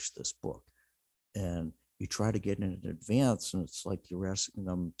publish this book, and you try to get in advance, and it's like you're asking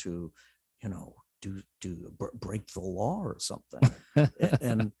them to, break the law or something.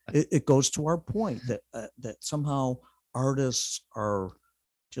 And it goes to our point that somehow artists are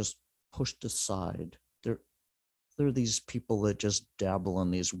just pushed aside. They're these people that just dabble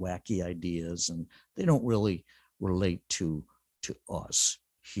in these wacky ideas, and they don't really relate to us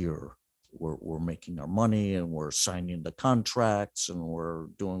here. We're making our money, and we're signing the contracts, and we're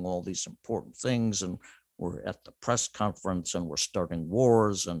doing all these important things, and we're at the press conference, and we're starting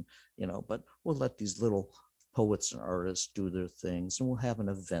wars, and but we'll let these little poets and artists do their things, and we'll have an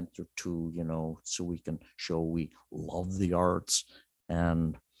event or two, so we can show we love the arts.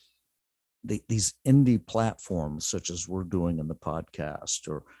 And these indie platforms, such as we're doing in the podcast,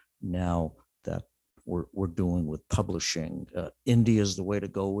 or now that we're doing with publishing, indie is the way to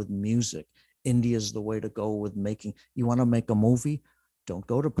go with music. Indie is the way to go with making. You want to make a movie? Don't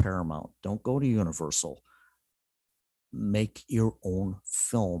go to Paramount. Don't go to Universal. Make your own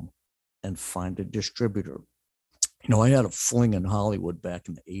film and find a distributor. I had a fling in Hollywood back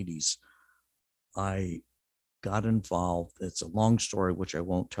in the 80s. I got involved. It's a long story, which I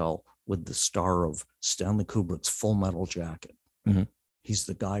won't tell, with the star of Stanley Kubrick's Full Metal Jacket. Mm-hmm. He's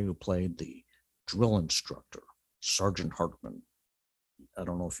the guy who played the drill instructor, Sergeant Hartman. I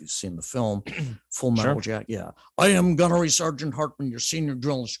don't know if you've seen the film, Full Metal Jacket. Yeah. "I am Gunnery Sergeant Hartman, your senior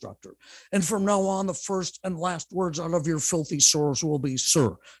drill instructor. And from now on, the first and last words out of your filthy sores will be,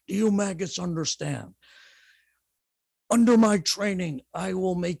 'Sir, do you maggots understand? Under my training, I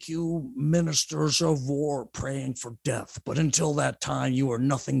will make you ministers of war praying for death. But until that time, you are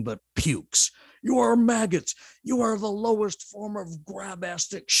nothing but pukes. You are maggots. You are the lowest form of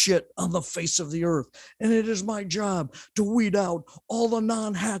grabastic shit on the face of the earth. And it is my job to weed out all the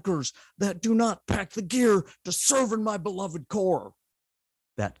non-hackers that do not pack the gear to serve in my beloved corps.'"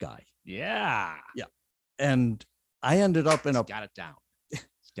 That guy. Yeah. Yeah. And I ended up in a... Got it down.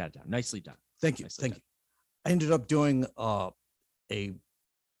 Got it down. Nicely done. Thank you. Thank you. I ended up doing a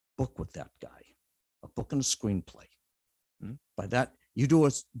book with that guy, a book and a screenplay. Mm-hmm. By that, you do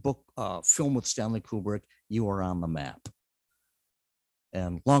a book, film with Stanley Kubrick, you are on the map.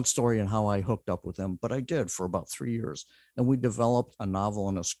 And long story on how I hooked up with him, but I did for about 3 years. And we developed a novel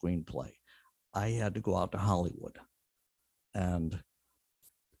and a screenplay. I had to go out to Hollywood. And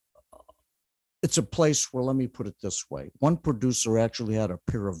it's a place where, let me put it this way, one producer actually had a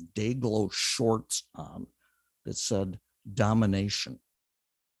pair of Dayglow shorts on that said "Domination."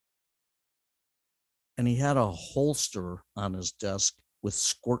 And he had a holster on his desk with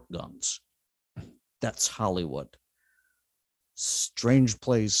squirt guns. That's Hollywood. Strange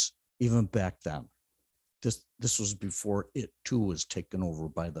place even back then. This was before it too was taken over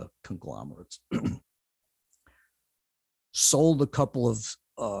by the conglomerates. Sold a couple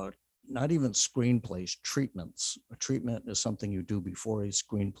of not even screenplays, treatments. A treatment is something you do before a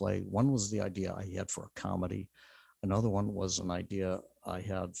screenplay. One was the idea I had for a comedy. Another one was an idea I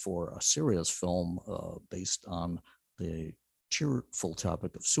had for a serious film based on the cheerful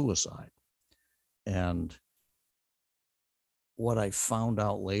topic of suicide. And what I found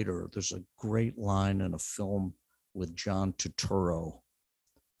out later, there's a great line in a film with John Turturro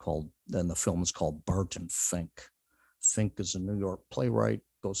then the film is called Barton Fink. Fink is a New York playwright,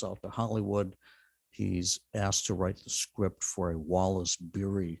 goes out to Hollywood. He's asked to write the script for a Wallace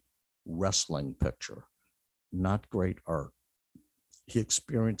Beery wrestling picture. Not great art. He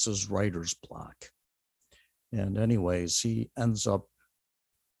experiences writer's block. And anyways, he ends up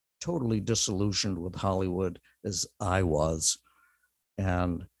totally disillusioned with Hollywood, as I was.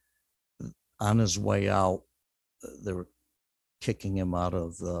 And on his way out, they were kicking him out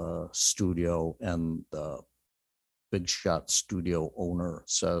of the studio, and the big shot studio owner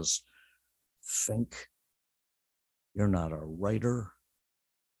says, Fink, you're not a writer,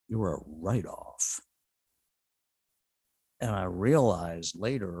 you're a write-off. And I realized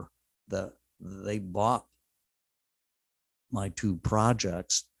later that they bought my two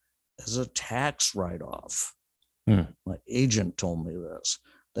projects as a tax write-off. My agent told me this.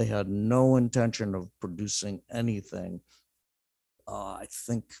 They had no intention of producing anything. I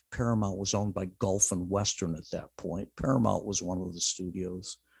think Paramount was owned by Gulf and Western at that point. Paramount was one of the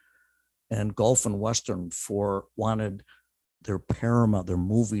studios. And Gulf and Western wanted their Paramount, their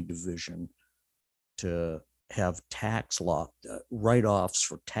movie division, to have tax law write-offs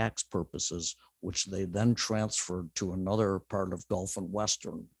for tax purposes, which they then transferred to another part of Gulf and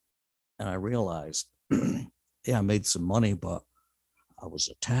Western. And I realized, yeah, I made some money, but I was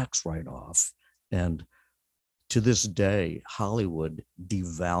a tax write-off. And to this day, Hollywood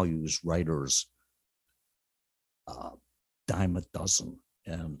devalues writers dime a dozen.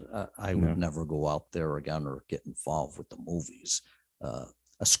 And I would never go out there again or get involved with the movies.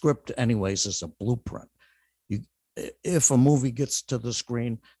 A script, anyways, is a blueprint. If a movie gets to the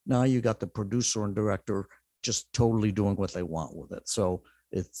screen, now you got the producer and director just totally doing what they want with it. So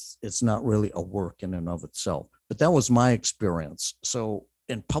it's not really a work in and of itself. But that was my experience. So,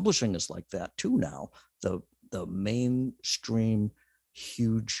 and publishing is like that too now. The mainstream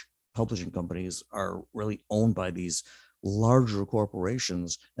huge publishing companies are really owned by these larger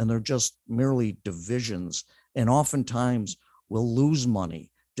corporations, and they're just merely divisions, and oftentimes will lose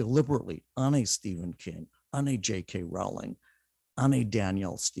money deliberately on a Stephen King, on a J.K. Rowling, on a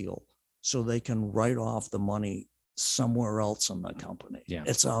Danielle Steele, so they can write off the money somewhere else in the company. Yeah.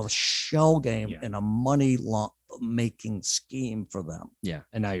 It's a shell game and a money making scheme for them. Yeah.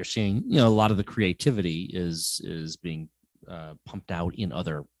 And now you're seeing, a lot of the creativity is being pumped out in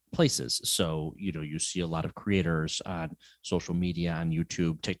other places. So, you see a lot of creators on social media, on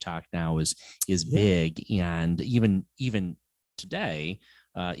YouTube. TikTok now is big. And even today,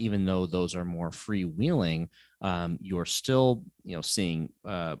 even though those are more freewheeling, you're still, seeing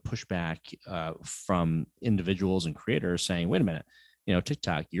pushback from individuals and creators saying, wait a minute,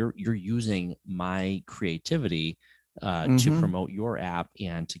 TikTok, you're using my creativity to promote your app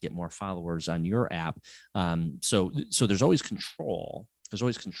and to get more followers on your app. So there's always control. There's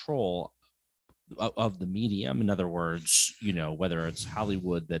always control of the medium. In other words, whether it's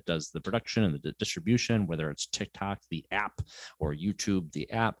Hollywood that does the production and the distribution, whether it's TikTok, the app, or YouTube, the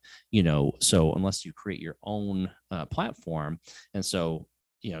app, so unless you create your own platform. And so,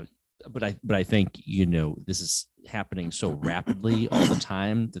 but I think, this is happening so rapidly all the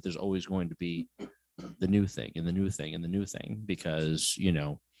time that there's always going to be the new thing and the new thing and the new thing, because,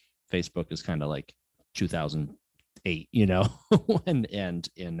 Facebook is kind of like 2008, and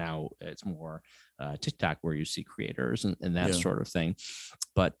now it's more TikTok where you see creators and that sort of thing.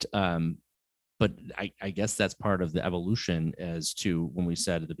 But I guess that's part of the evolution as to when we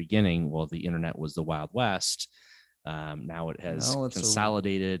said at the beginning, well, the internet was the Wild West. Now it has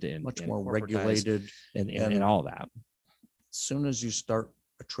consolidated and much more regulated and all that. As soon as you start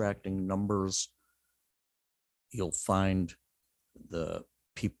attracting numbers, you'll find the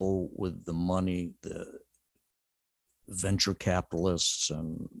people with the money, the venture capitalists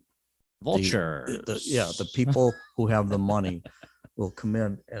and vultures. The people who have the money will come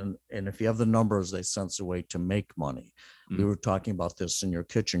in, and if you have the numbers, they sense a way to make money. We were talking about this in your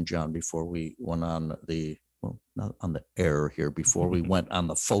kitchen, John, before we went on not on the air here, before we went on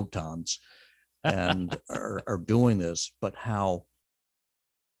the photons and are doing this, but how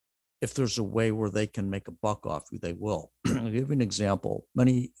if there's a way where they can make a buck off you, they will. I'll give you an example.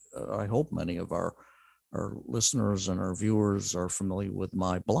 I hope many of our listeners and our viewers are familiar with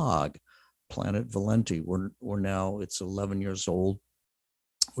my blog, Planet Valenti. We're now, it's 11 years old.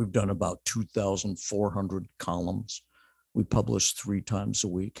 We've done about 2,400 columns. We publish 3 times a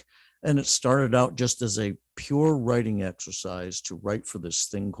week. And it started out just as a pure writing exercise to write for this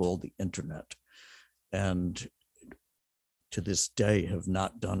thing called the internet. And to this day have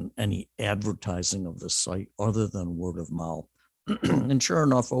not done any advertising of the site other than word of mouth. And sure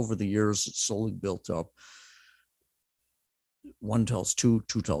enough, over the years, it's slowly built up. one tells two,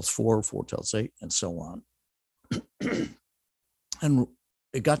 two tells four, four tells eight, and so on. And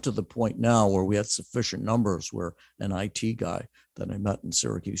it got to the point now where we had sufficient numbers where an IT guy that I met in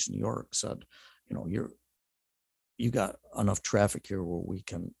Syracuse, New York said, you got enough traffic here where we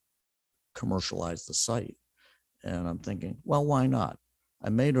can commercialize the site. And I'm thinking, well, why not? I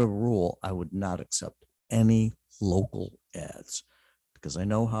made a rule I would not accept any local ads because I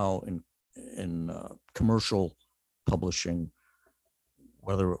know how in commercial publishing,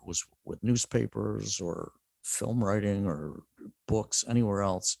 whether it was with newspapers or film writing or books, anywhere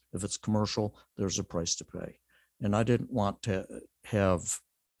else, if it's commercial, there's a price to pay. And I didn't want to have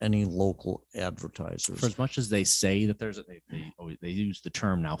any local advertisers. For as much as they say that they use the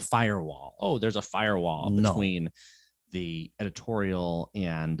term now firewall. Oh, there's a firewall between the editorial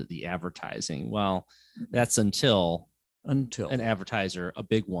and the advertising. Well, that's until an advertiser, a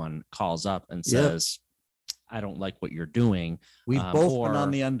big one, calls up and says, I don't like what you're doing. We've both been on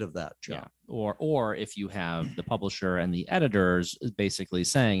the end of that, John. Yeah. Or if you have the publisher and the editors basically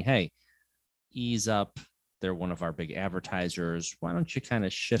saying, hey, ease up. They're one of our big advertisers. Why don't you kind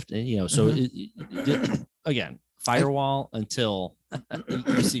of shift in, so again, firewall until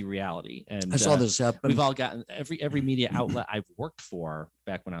you see reality. And I saw this happen. We've all gotten every media outlet I've worked for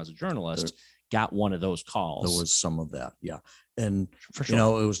back when I was a journalist got one of those calls. There was some of that. Yeah. And, for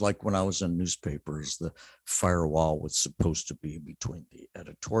sure. It was like when I was in newspapers, the firewall was supposed to be between the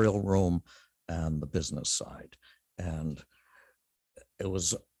editorial room and the business side. And it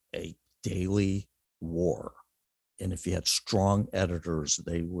was a daily war. And if you had strong editors,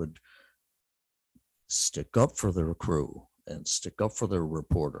 they would stick up for their crew and stick up for their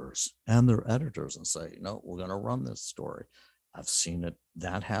reporters and their editors and say, no, we're going to run this story. I've seen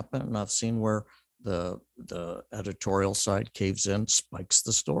that happen. And I've seen where the editorial side caves in, spikes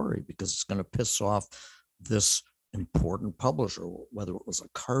the story because it's going to piss off this important publisher, whether it was a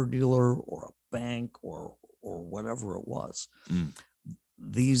car dealer or a bank or whatever it was.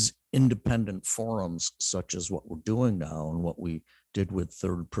 These independent forums, such as what we're doing now and what we did with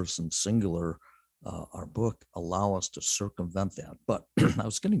third person singular, our book, allow us to circumvent that. But I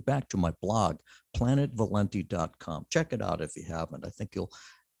was getting back to my blog, planetvalenti.com. Check it out if you haven't. I think you'll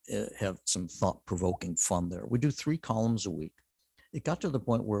have some thought-provoking fun there. We do 3 columns a week. It got to the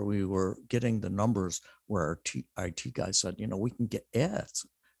point where we were getting the numbers where our IT guy said, we can get ads.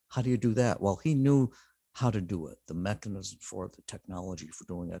 How do you do that? Well, he knew how to do it, the mechanism for it, the technology for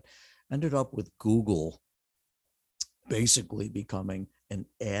doing it. Ended up with Google basically becoming an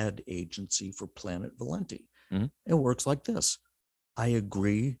ad agency for Planet Valenti. Mm-hmm. It works like this. I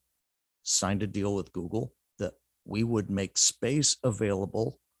agree, signed a deal with Google that we would make space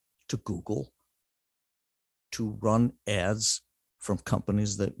available to Google to run ads from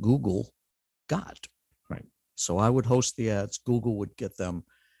companies that Google got. Right. So I would host the ads, Google would get them,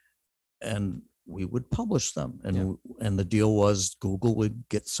 and we would publish them. And the deal was Google would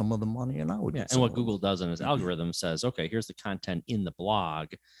get some of the money and I would get some. And what Google does in its algorithm says, okay, here's the content in the blog.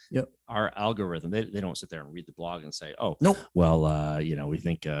 Yep. Our algorithm, they don't sit there and read the blog and say, oh, nope. Well, we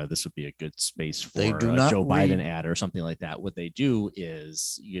think this would be a good space for a Joe Biden ad or something like that. What they do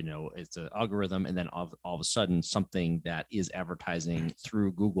is, it's an algorithm. And then all of a sudden something that is advertising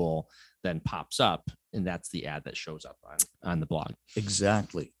through Google then pops up. And that's the ad that shows up on the blog.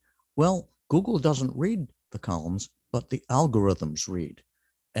 Exactly. Well, Google doesn't read the columns, but the algorithms read.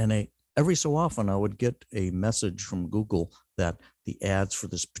 And every so often I would get a message from Google that the ads for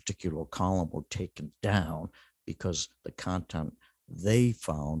this particular column were taken down because the content they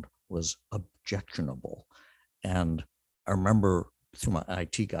found was objectionable. And I remember through my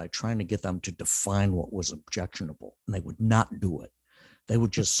IT guy trying to get them to define what was objectionable, and they would not do it. They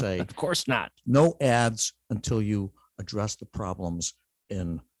would just say, of course not. No ads until you address the problems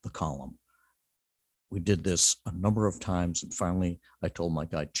in the column. We did this a number of times. And finally, I told my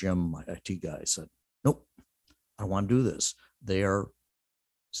guy, Jim, my IT guy, I said, nope, I want to do this. They are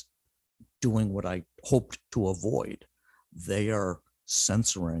doing what I hoped to avoid. They are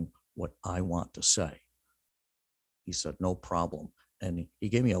censoring what I want to say. He said, no problem. And he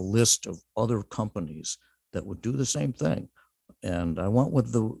gave me a list of other companies that would do the same thing. And I went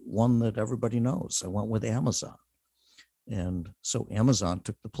with the one that everybody knows. I went with Amazon. And so Amazon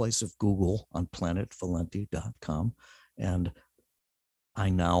took the place of Google on planetvalenti.com. And I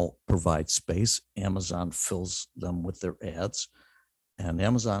now provide space. Amazon fills them with their ads. And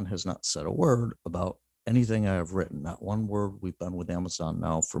Amazon has not said a word about anything I have written. Not one word. We've been with Amazon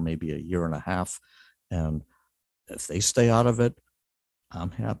now for maybe a year and a half. And if they stay out of it,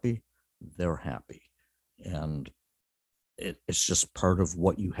 I'm happy. They're happy. And it's just part of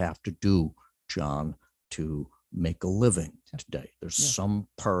what you have to do, John, to make a living today. There's Yeah. some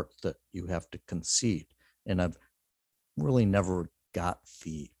part that you have to concede. And I've really never got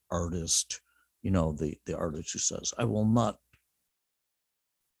the artist, the artist who says, I will not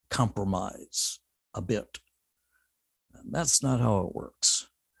compromise a bit. And that's not how it works.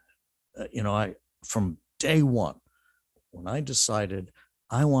 From day one, when I decided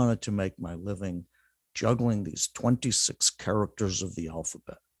I wanted to make my living juggling these 26 characters of the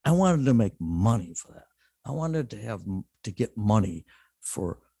alphabet, I wanted to make money for that. I wanted to get money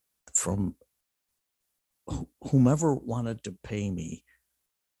from whomever wanted to pay me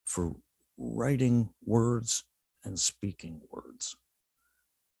for writing words and speaking words.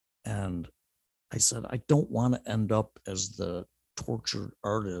 And I said, I don't want to end up as the tortured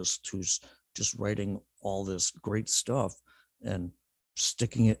artist who's just writing all this great stuff and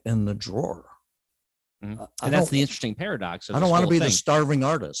sticking it in the drawer. Mm-hmm. And that's the interesting paradox of I don't want to be the starving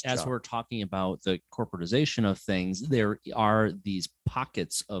artist. As we're talking about the corporatization of things, there are these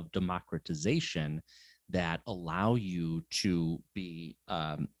pockets of democratization that allow you to be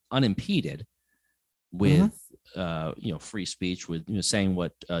unimpeded with free speech, with saying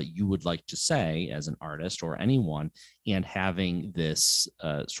what you would like to say as an artist or anyone, and having this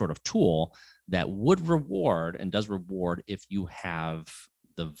sort of tool that would reward and does reward if you have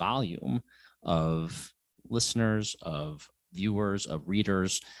the volume of listeners, of viewers, of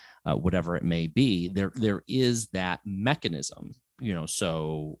readers, whatever it may be. There is that mechanism, and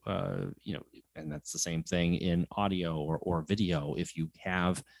that's the same thing in audio or video. If you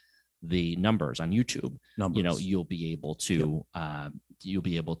have the numbers on YouTube, you'll be able to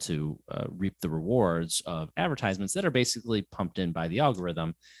reap the rewards of advertisements that are basically pumped in by the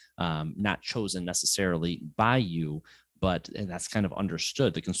algorithm, not chosen necessarily by you, and that's kind of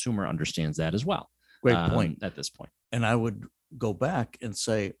understood. The consumer understands that as well. Great point at this point. And I would go back and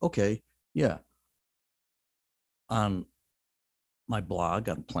say, okay, yeah, on my blog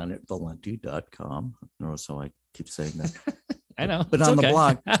on planetvalenti.com. Notice how I keep saying that. I know. But on the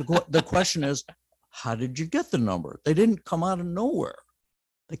blog, the question is, how did you get the number? They didn't come out of nowhere.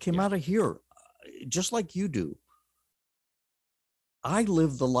 They came out of here, just like you do. I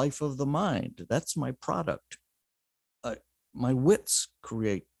live the life of the mind. That's my product. My wits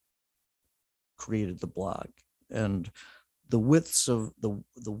created the blog, and the wits of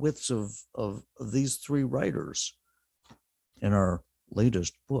these three writers in our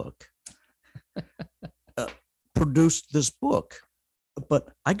latest book produced this book.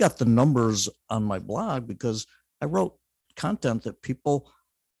 But I got the numbers on my blog because I wrote content that people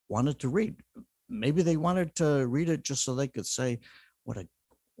wanted to read. Maybe they wanted to read it just so they could say, what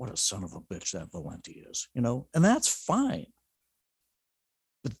a son of a bitch that Valenti is, and that's fine.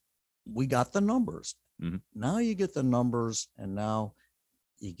 But we got the numbers. Mm-hmm. Now you get the numbers, and now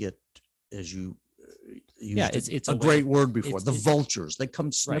you get, as you it's a great word before, the vultures. They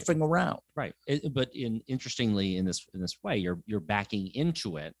come sniffing around. Right. But interestingly, in this way, you're backing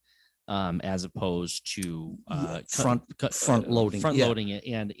into it, as opposed to front loading it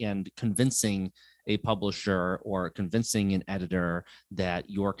and convincing a publisher or convincing an editor that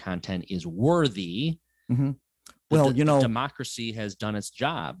your content is worthy. Mm-hmm. Well, democracy has done its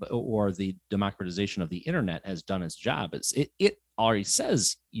job, or the democratization of the internet has done its job. It already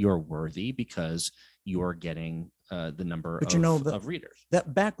says you're worthy because you're getting the number of readers.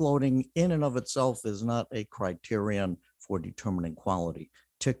 That backloading in and of itself is not a criterion for determining quality.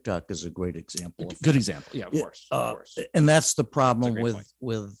 TikTok is a great example. Good example. Yeah, of course. And that's the problem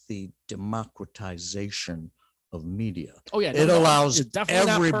with the democratization of media. Oh yeah, it allows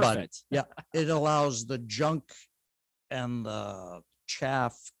everybody. Yeah, it allows the junk and the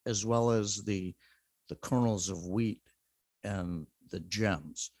chaff, as well as the kernels of wheat and the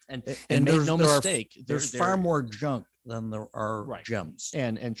gems. And make no mistake, there's far more junk than there are gems.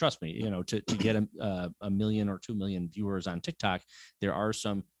 And trust me, to get a million or 2 million viewers on TikTok, there are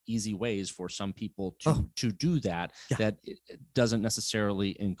some easy ways for some people to do that. Yeah. That it doesn't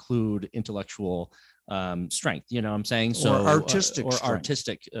necessarily include intellectual strength, what I'm saying? So or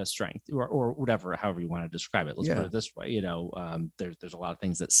artistic strength or whatever, however you want to describe it. Let's put it this way. There's a lot of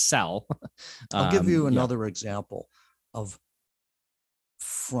things that sell. I'll give you another example of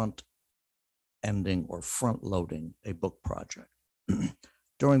front ending or front loading a book project.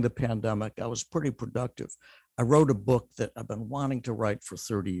 During the pandemic, I was pretty productive. I wrote a book that I've been wanting to write for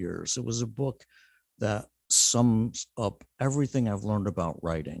 30 years. It was a book that sums up everything I've learned about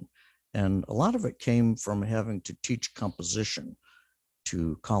writing. And a lot of it came from having to teach composition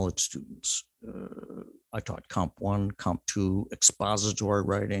to college students. I taught Comp 1, Comp 2, expository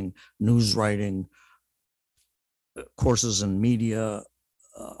writing, news writing, courses in media,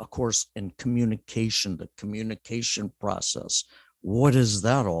 of course, in communication, the communication process. What is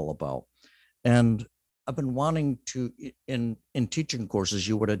that all about? And I've been wanting to, in teaching courses,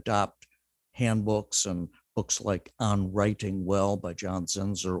 you would adopt handbooks and books like On Writing Well by John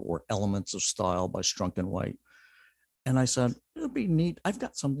Zinser or Elements of Style by Strunk and White. And I said, it'd be neat. I've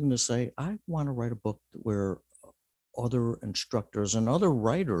got something to say. I want to write a book where other instructors and other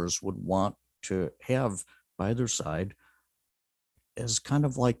writers would want to have by their side as kind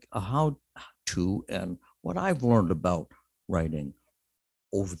of like a how to and what I've learned about writing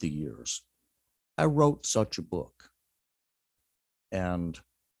over the years. I wrote such a book, and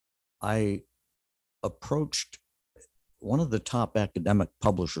I approached one of the top academic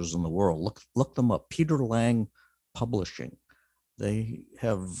publishers in the world. Look them up, Peter Lang Publishing. They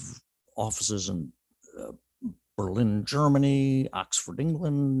have offices in Berlin, Germany, Oxford,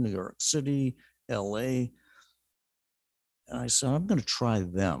 England, New York City, LA. And I said, I'm going to try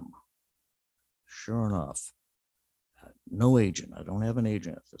them. Sure enough, no agent. I don't have an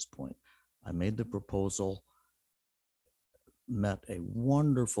agent at this point. I made the proposal, met a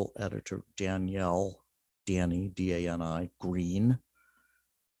wonderful editor, Danny, D-A-N-I, Green,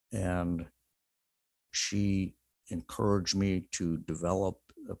 and she encouraged me to develop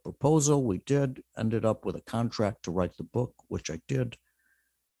a proposal. We did, ended up with a contract to write the book, which I did.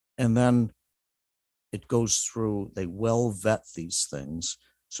 And then it goes through, they well vet these things.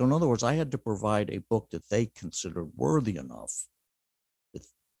 So in other words, I had to provide a book that they considered worthy enough that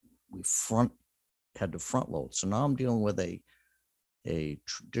we had to front load. So now I'm dealing with a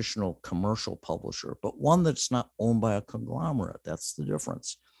traditional commercial publisher, but one that's not owned by a conglomerate. That's the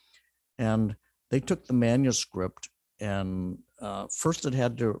difference. And they took the manuscript, and first it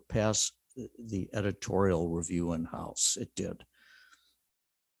had to pass the editorial review in-house. It did.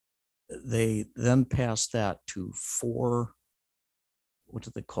 They then passed that to 4, what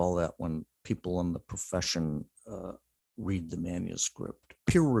do they call that when people in the profession read the manuscript?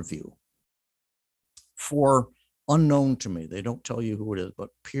 Peer review. 4 unknown to me, they don't tell you who it is, but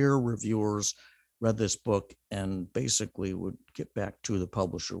peer reviewers read this book and basically would get back to the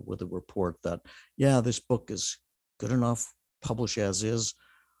publisher with a report that, yeah, this book is good enough, publish as is.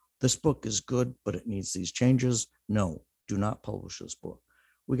 This book is good, but it needs these changes. No, do not publish this book.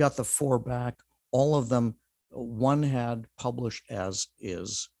 We got the 4 back. All of them, 1 had published as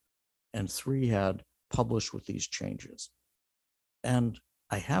is, and 3 had published with these changes. And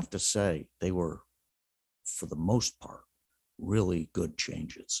I have to say, they were, for the most part, really good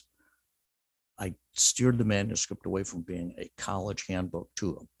changes. I steered the manuscript away from being a college handbook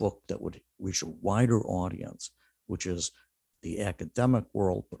to a book that would reach a wider audience, which is the academic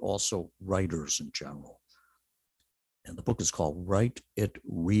world, but also writers in general. And the book is called Write It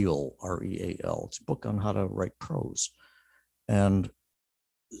Real, R-E-A-L. It's a book on how to write prose. And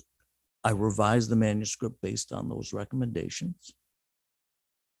I revised the manuscript based on those recommendations.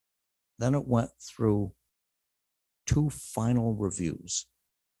 Then it went through 2 final reviews.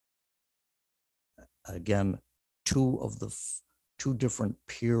 Again, 2 of the 2 different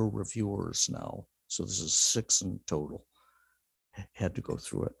peer reviewers now. So this is 6 in total, had to go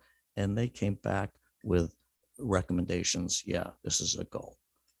through it. And they came back with recommendations. Yeah, this is a go.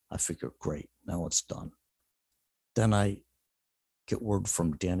 I figured, great, now it's done. Then I get word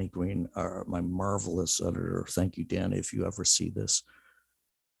from Danny Green, my marvelous editor. Thank you, Danny, if you ever see this,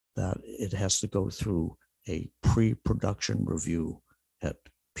 that it has to go through a pre-production review at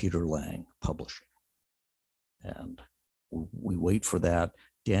Peter Lang Publishing. And we wait for that.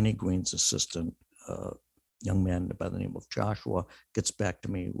 Danny Green's assistant, young man by the name of Joshua, gets back to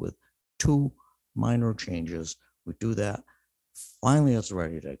me with 2 minor changes. We do that. Finally, it's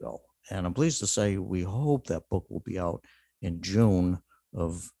ready to go. And I'm pleased to say we hope that book will be out in June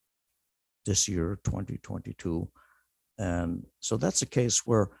of this year, 2022. And so that's a case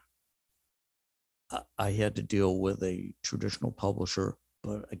where I had to deal with a traditional publisher,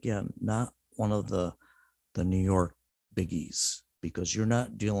 but again, not one of the New York biggies, because you're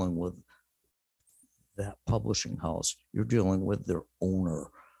not dealing with that publishing house. You're dealing with their owner.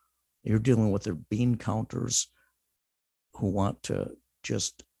 You're dealing with their bean counters who want to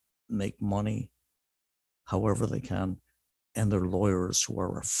just make money however they can, and their lawyers who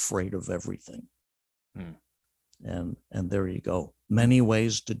are afraid of everything. And there you go. Many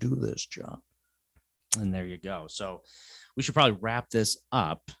ways to do this, John. And there you go. So we should probably wrap this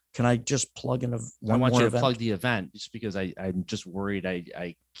up. Can I just plug in I one want more you to event? plug the event just because I'm just worried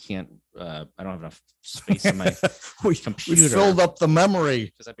I can't I don't have enough space on my we computer. filled up the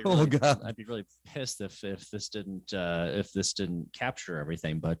memory. Because God. I'd be really pissed if this didn't capture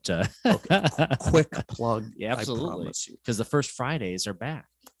everything. But Okay. Quick plug. Yeah, absolutely. I promise you. Because the first Fridays are back.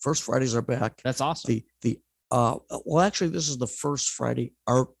 First Fridays are back. That's awesome. Well, actually, this is the first Friday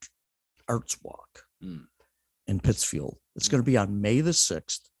arts walk in Pittsfield. It's going to be on May the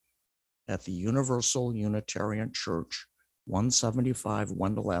 6th at the Universal Unitarian Church, 175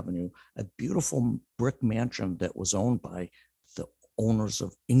 Wendell Avenue, a beautiful brick mansion that was owned by the owners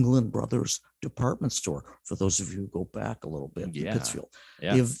of England Brothers Department Store. For those of you who go back a little bit in Pittsfield,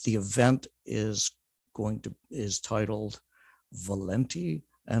 the event is titled Valenti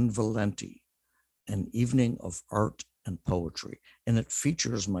and Valenti, an evening of art and poetry, and it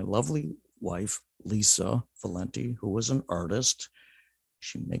features my lovely wife Lisa Valenti, who is an artist.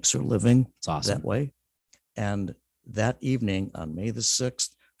 She makes her living that way. And that evening on May the 6th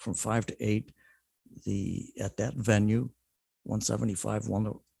from 5 to 8, at that venue, 175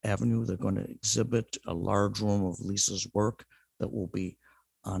 Wendell Avenue, they're going to exhibit a large room of Lisa's work that will be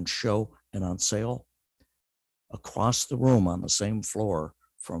on show and on sale. Across the room on the same floor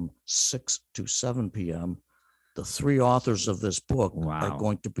from 6 to 7 p.m., the three authors of this book are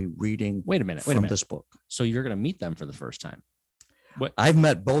going to be reading from this book. So you're going to meet them for the first time? What? I've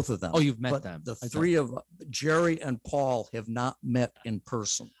met both of them. Oh, you've met them. The three of Jerry and Paul have not met in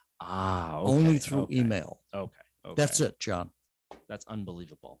person. Okay. Only through email. Okay. That's it, John. That's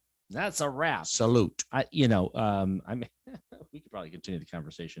unbelievable. That's a wrap. Salute. We could probably continue the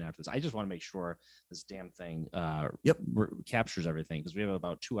conversation after this. I just want to make sure this damn thing captures everything, because we have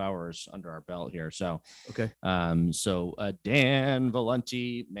about 2 hours under our belt here. So okay. Dan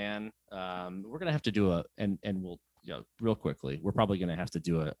Valenti, man, we're gonna have to do and we'll real quickly, we're probably gonna have to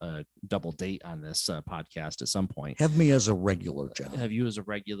do a double date on this podcast at some point. Have me as a regular, John. Have you as a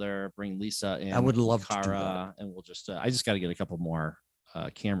regular. Bring Lisa in. I would love Cara, to do that. And we'll just I just got to get a couple more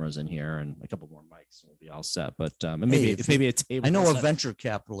cameras in here and a couple more mics, and we'll be all set. But maybe a table. I know a venture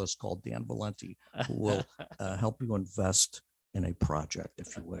capitalist called Dan Valenti who will help you invest in a project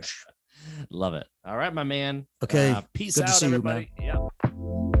if you wish. Love it. All right, my man. Okay. Peace Good out, to see everybody. You, man. Yeah.